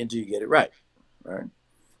do it again till you get it right, right?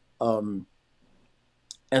 Um,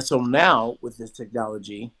 and so now with this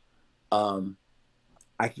technology, um,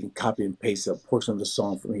 I can copy and paste a portion of the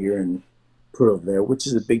song from here and put it over there, which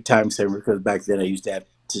is a big time saver, because back then I used to have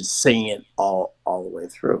to sing it all the way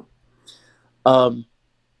through. Um,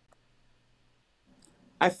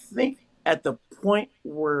 I think at the point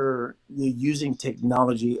where you're using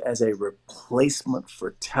technology as a replacement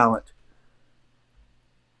for talent,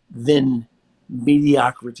 then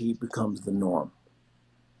mediocrity becomes the norm.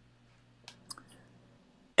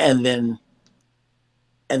 And then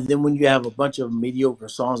when you have a bunch of mediocre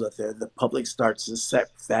songs out there, the public starts to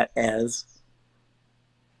accept that as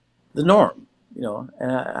the norm, you know.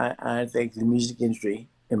 And I think the music industry,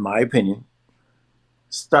 in my opinion,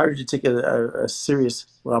 started to take a serious,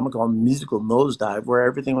 what I'm gonna call, musical nosedive, where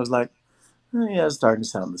everything was like, "Oh, yeah, it's starting to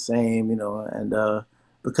sound the same," you know, and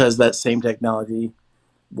because that same technology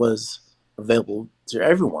was available to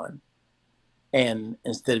everyone, and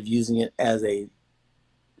instead of using it as a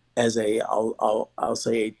I'll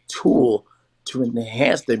say a tool to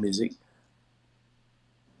enhance their music,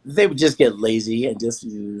 they would just get lazy and just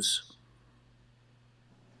use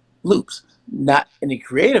loops, not in a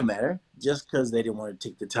creative manner, just because they didn't want to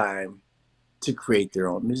take the time to create their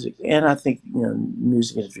own music. And I think, you know,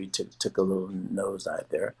 music industry took a little nosedive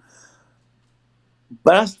there.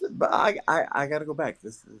 But I got to go back.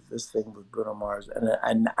 This thing with Bruno Mars,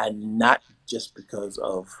 and not just because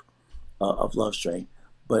of Love Strain,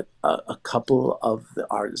 but a couple of the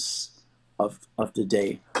artists of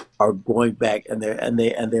today are going back, and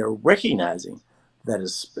they're recognizing that a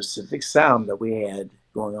specific sound that we had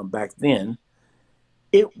going on back then,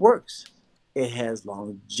 it works. It has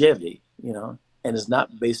longevity, you know, and it's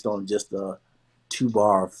not based on just a 2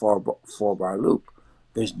 bar, 4 bar loop.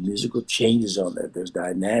 There's musical changes on there. There's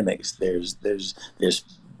dynamics. There's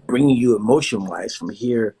bringing you emotion wise from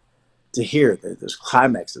here to hear. There's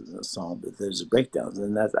climaxes in the song, but there's breakdowns,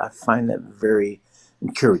 and that I find that very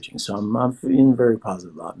encouraging. So I'm feeling very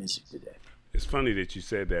positive about music today. It's funny that you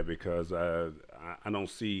said that, because I don't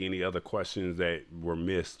see any other questions that were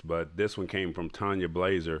missed, but this one came from Tanya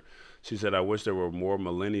Blazer. She said, "I wish there were more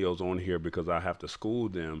millennials on here because I have to school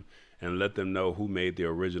them and let them know who made the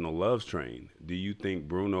original Love Train. Do you think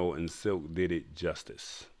Bruno and Silk did it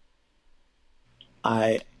justice?"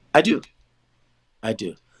 I I do. I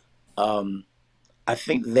do. Um, I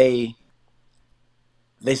think they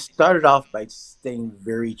started off by staying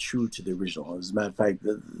very true to the original. As a matter of fact,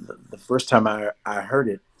 the first time I heard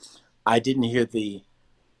it, I didn't hear the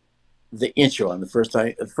intro. And the first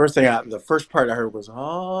part I heard was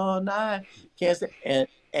 "all night, can't stay,"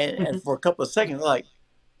 and for a couple of seconds, like,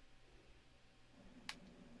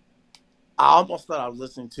 I almost thought I was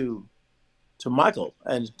listening to Michael,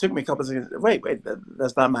 and it took me a couple of seconds. Wait,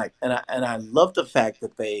 that's not Mike. And I love the fact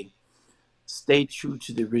that they stay true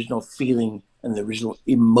to the original feeling and the original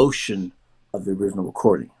emotion of the original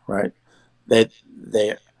recording, right? That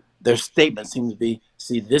their statement seems to be,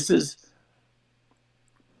 see, this is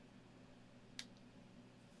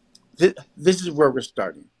where we're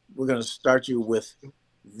starting. We're going to start you with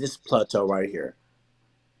this plateau right here,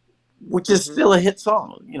 which is still a hit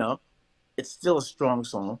song. You know, it's still a strong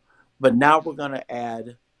song, but now we're going to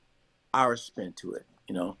add our spin to it.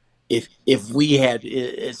 You know, if we had,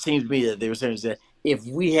 it seems to me that they were saying that if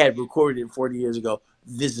we had recorded it 40 years ago,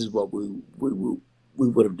 this is what we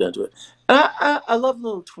would have done to it. And I love the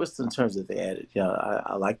little twists and turns that they added. You know,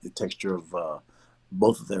 I like the texture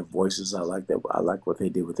both of their voices. I like that. I like what they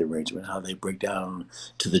did with the arrangement, how they break down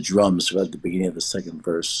to the drums right at the beginning of the second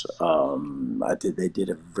verse. They did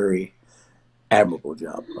a very admirable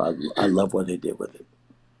job. I love what they did with it.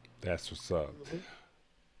 That's what's up.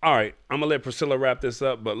 All right, I'm gonna let Pricilla wrap this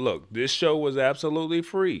up. But look, this show was absolutely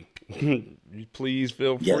free. Please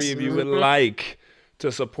feel free if you would like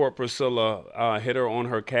to support Pricilla. Hit her on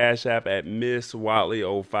her Cash App at Miss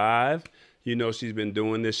Watley05. You know she's been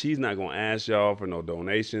doing this. She's not gonna ask y'all for no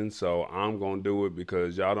donations, so I'm gonna do it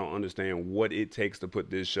because y'all don't understand what it takes to put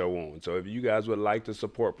this show on. So if you guys would like to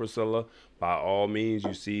support Pricilla, by all means,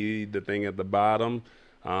 you see the thing at the bottom.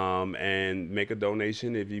 And make a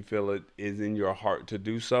donation if you feel it is in your heart to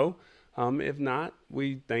do so. If not,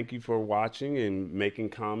 we thank you for watching and making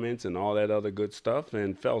comments and all that other good stuff.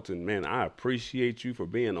 And Felton, man, I appreciate you for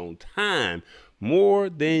being on time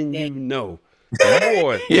more than you know.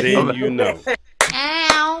 More than you know.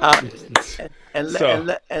 And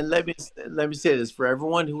let me say this for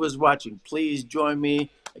everyone who is watching. Please join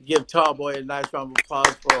me. Give Tallboy a nice round of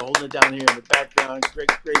applause for holding it down here in the background. Great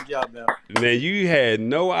job, man. Man, you had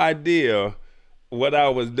no idea what I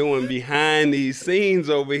was doing behind these scenes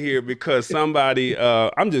over here because somebody,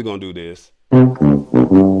 I'm just going to do this.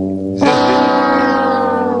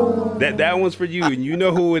 That one's for you, and you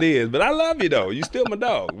know who it is. But I love you, though. You still my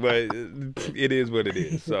dog, but it is what it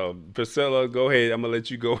is. So, Pricilla, go ahead. I'm going to let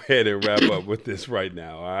you go ahead and wrap up with this right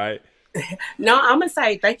now, all right? No, I'm going to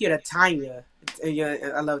say thank you to Tanya.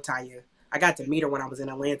 I love Tanya. I got to meet her when I was in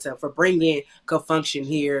Atlanta for bringing Con Funk Shun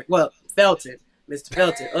here. Well, Felton, Mr.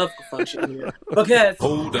 Felton of Con Funk Shun here. Because,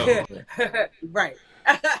 Hold up. right.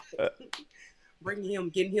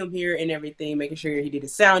 Getting him here and everything, making sure he did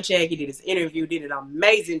his sound check, he did his interview, did an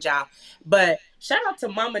amazing job. But shout out to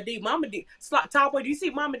Mama D. Mama D. Tallboy, do you see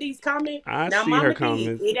Mama D's comment? I see her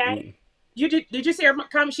comments. Did you see her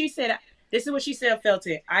comment? She said, this is what she said,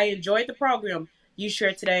 Felton. I enjoyed the program you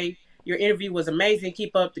shared today. Your interview was amazing.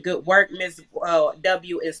 Keep up the good work, Miss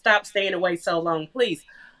W, and stop staying away so long, please.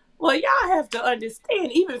 Well, y'all have to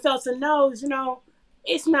understand, even Felton knows,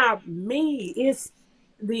 it's not me. It's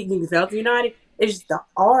the Felton United. It's the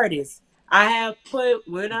artist. I have put,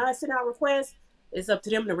 when I send out requests, it's up to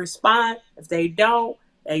them to respond. If they don't,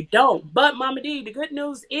 they don't. But Mama D, the good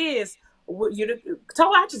news is,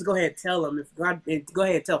 I just go ahead and tell them. Go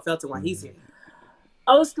ahead and tell Felton why he's here.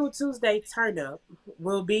 Old School Tuesday Turnup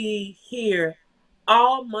will be here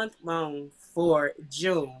all month long for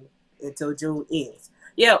June until June ends.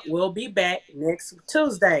 Yeah, we'll be back next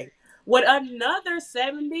Tuesday with another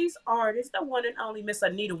 70s artist. The one and only Miss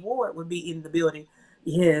Anita Ward will be in the building.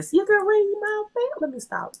 Yes, you can ring my bell. Let me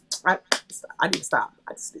stop. I need to stop.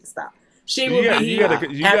 I just need to stop. You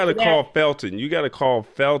gotta call Felton. You gotta call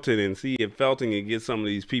Felton and see if Felton can get some of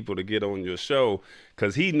these people to get on your show,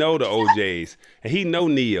 because he know the OJs and he know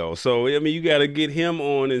Neo. So I mean, you gotta get him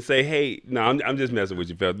on and say, "Hey, no, I'm just messing with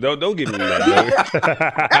you, Felton. Don't give me that."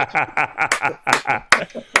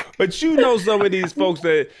 But you know some of these folks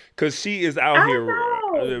that, because she is out here.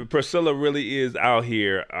 Pricilla really is out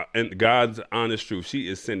here, and God's honest truth. She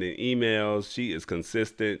is sending emails. She is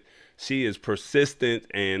consistent. She is persistent,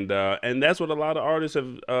 and that's what a lot of artists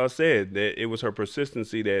have said, that it was her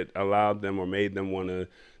persistency that allowed them or made them want to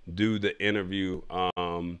do the interview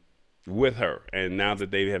with her. And now that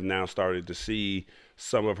they have now started to see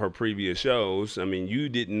some of her previous shows, I mean, you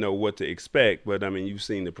didn't know what to expect, but I mean, you've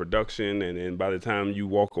seen the production, and by the time you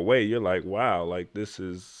walk away, you're like, wow, like this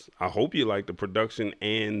is, I hope you like the production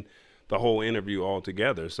and the whole interview all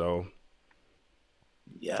together. So.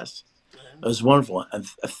 Yes. It was wonderful. And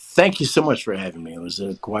thank you so much for having me. It was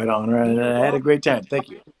a quite honor, and I had a great time. Thank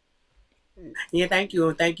you. Yeah, thank you.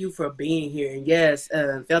 And thank you for being here. And yes,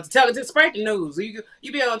 Felton, tell us, spread the news.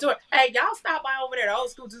 You be on tour. Hey, y'all stop by over there to Old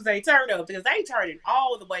School Tuesday Turn Up, because they turning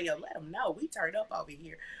all the way up. Let them know we turned up over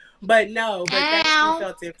here. But thank you,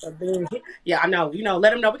 Felton, for being here. Yeah, I know.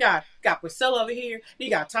 Let them know we got Pricilla over here.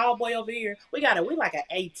 You got Tallboy over here. We like an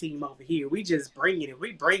A-team over here. We just bringing it.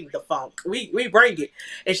 We bring the funk. We bring it.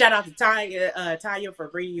 And shout out to Tanya for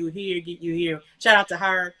bringing you here, get you here. Shout out to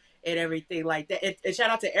her and everything like that. And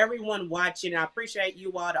shout out to everyone watching. I appreciate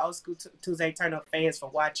you all, the Old School Tuesday Turn Up fans,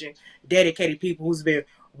 for watching. Dedicated people who's been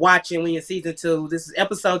watching. We in season 2. This is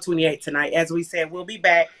episode 28 tonight. As we said, we'll be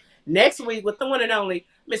back next week with the one and only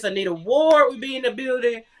Miss Anita Ward will be in the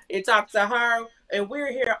building and talk to her. And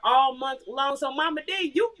we're here all month long. So, Mama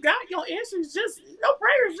D, you got your answers. Your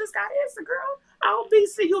prayers just got answered, girl.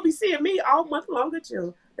 You'll be seeing me all month long with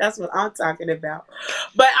you. That's what I'm talking about.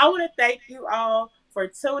 But I want to thank you all for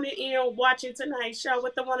tuning in, watching tonight's show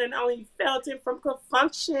with the one and only Felton from Con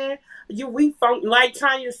Funk Shun. Like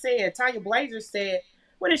Tanya Blazer said,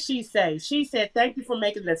 what did she say? She said, "Thank you for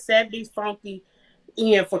making the 70s funky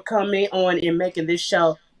and for coming on and making this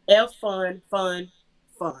show fun, fun,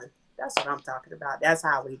 fun." That's what I'm talking about. That's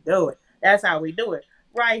how we do it. That's how we do it.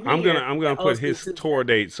 Right here I'm gonna at put Old School his Tuesday. tour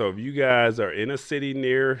date. So if you guys are in a city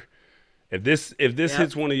near, if this Yep.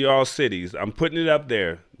 hits one of y'all cities, I'm putting it up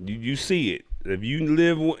there. You see it. If you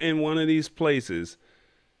live in one of these places,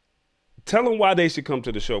 tell them why they should come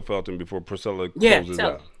to the show, Felton, before Pricilla closes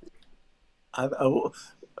out.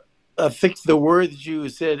 I think the word that you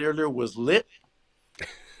said earlier was lit.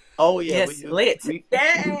 Oh yeah, Yes, lit.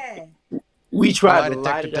 Yeah. We try to lie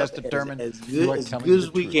light it detector up test determined as you are good telling as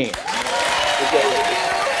the we truth. can.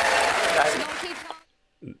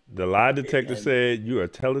 The lie detector said you are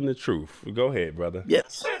telling the truth. Go ahead, brother.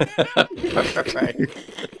 Yes. Right.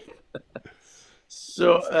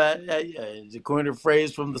 So, according to a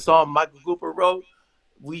phrase from the song Michael Cooper wrote,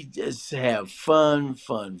 we just have fun,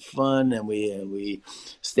 and we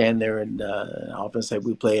stand there and often say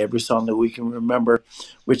we play every song that we can remember,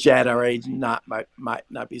 which at our age might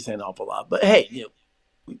not be saying an awful lot. But hey,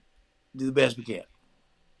 we do the best we can.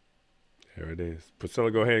 There it is.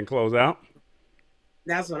 Pricilla, go ahead and close out.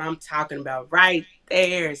 That's what I'm talking about right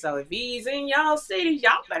there. So if he's in y'all city,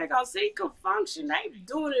 y'all better go see Con Funk Shun. They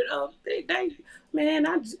doing it up. Man,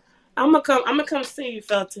 I'm gonna come see you,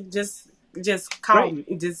 Felton. Just call me.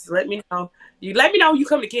 Just let me know. You let me know when you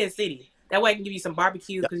come to Kansas City. That way I can give you some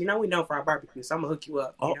barbecue because we know for our barbecue. So I'm gonna hook you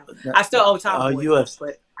up. I still owe Top Boy,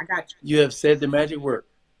 but I got you. You have said the magic word.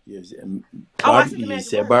 I said the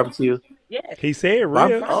magic word. Barbecue. Yeah. He said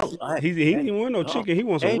ribs. He didn't want no chicken. He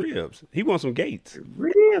wants some ribs. He wants some gates.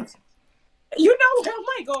 Ribs. You know, I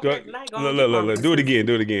might go back tonight. Look. Do it again.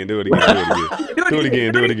 Do it again.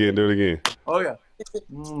 Oh yeah.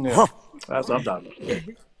 That's what I'm talking about.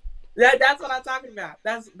 That's what I'm talking about.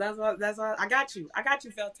 That's what I got you. I got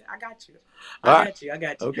you, Felton. I got you.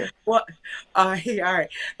 Okay. Well, all right.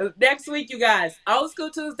 Next week, you guys, Old School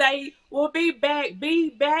Tuesday will be back.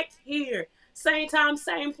 Be back here. Same time,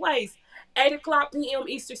 same place. 8:00 p.m.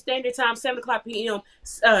 Eastern Standard Time, 7:00 p.m.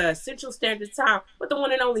 Central Standard Time with the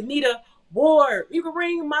one and only Nita Ward. You can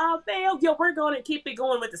ring my bell. Yo, we're going to keep it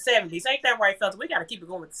going with the 70s. Ain't that right, Felton? We got to keep it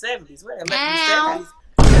going with the 70s. We're going to let the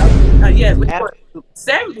 70s. Yes, we're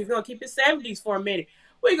 70s. Gonna keep it 70s for a minute.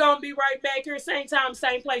 We're gonna be right back here, same time,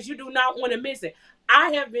 same place. You do not want to miss it. I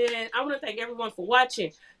want to thank everyone for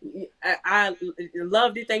watching. I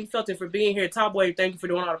loved it. Thank you, Felton, for being here. Top Boy, thank you for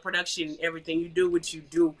doing all the production, everything you do, what you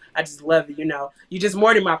do. I just love it. You just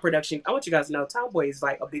more than my production. I want you guys to know, Top Boy is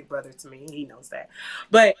like a big brother to me. He knows that.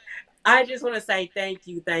 But I just want to say thank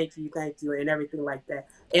you, and everything like that.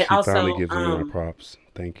 And she also, finally gives me my props.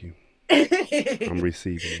 Thank you. I'm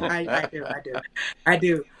receiving. I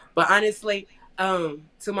do. But honestly, to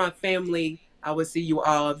my family, I will see you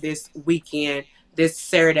all this weekend. This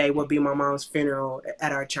Saturday will be my mom's funeral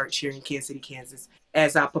at our church here in Kansas City, Kansas,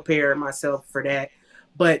 as I prepare myself for that.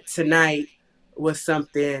 But tonight was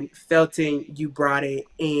something, Felton, you brought it,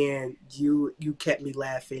 and you kept me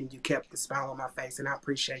laughing. You kept the smile on my face, and I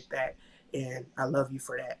appreciate that. And I love you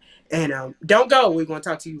for that. And don't go. We're going to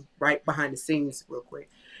talk to you right behind the scenes real quick.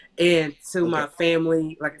 And to my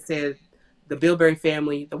family, like I said, the Bilberry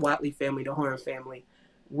family, the Watley family, the Horn family,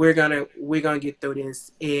 we're gonna get through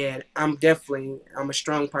this. And I'm a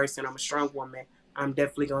strong person. I'm a strong woman. I'm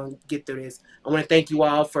definitely gonna get through this. I want to thank you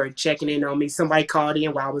all for checking in on me. Somebody called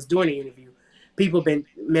in while I was doing the interview. People been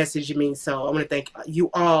messaging me, so I want to thank you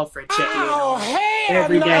all for checking in on me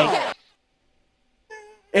every day.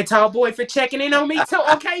 And Tall Boy for checking in on me too.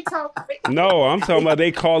 Okay, Tall. No, I'm talking about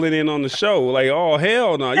they calling in on the show. Like, oh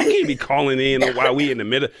hell no, you can't be calling in while we in the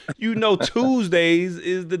middle. Tuesdays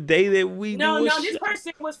is the day that we No, this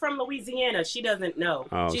person was from Louisiana. She doesn't know.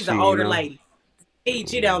 Oh, she's an older lady.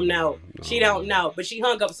 She don't know. She don't know. But she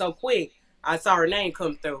hung up so quick. I saw her name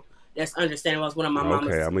come through. That's understandable. It was one of my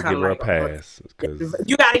mama's. Okay, I'm gonna give her a pass.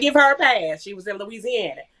 You got to give her a pass. She was in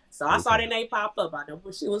Louisiana, so I saw that name pop up. I know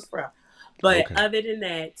where she was from. But other than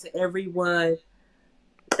that, to everyone,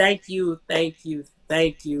 thank you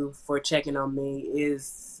for checking on me.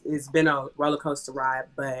 It's been a roller coaster ride,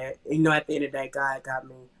 but at the end of the day, God got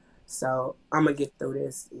me. So I'm gonna get through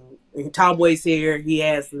this. And Tall Boy's here. He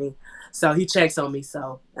has me, so he checks on me.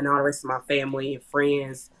 So, and all the rest of my family and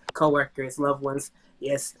friends, coworkers, loved ones.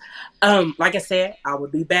 Yes. Like I said, I will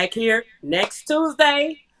be back here next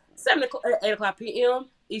Tuesday, 8:00 p.m.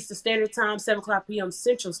 Eastern Standard Time, 7:00 p.m.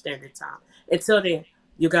 Central Standard Time. Until then,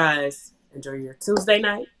 you guys enjoy your Tuesday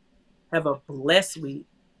night. Have a blessed week,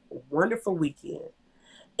 a wonderful weekend.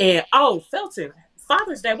 And Felton,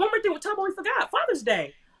 Father's Day. One more thing, Tom, we forgot. Father's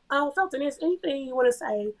Day. Felton, is anything you want to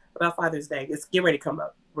say about Father's Day? Let's get ready to come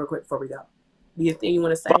up real quick before we go. anything you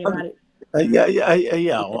want to say about it?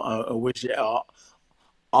 Yeah. I wish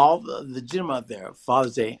all the gentlemen out there,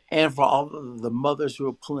 Father's Day, and for all the mothers who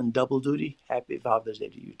are pulling double duty, happy Father's Day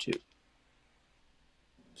to you too.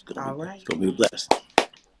 All right. It's gonna be blessed.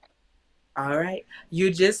 All right.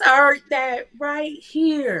 You just heard that right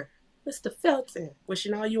here. Mr. Felton,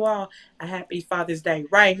 wishing all you all a happy Father's Day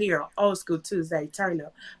right here on Old School Tuesday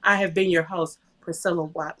Turnup. I have been your host,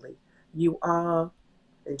 Pricilla Watley. You all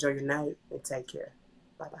enjoy your night and take care.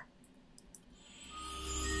 Bye-bye.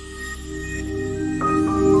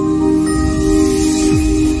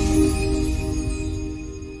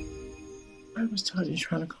 I was telling you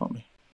trying to call me.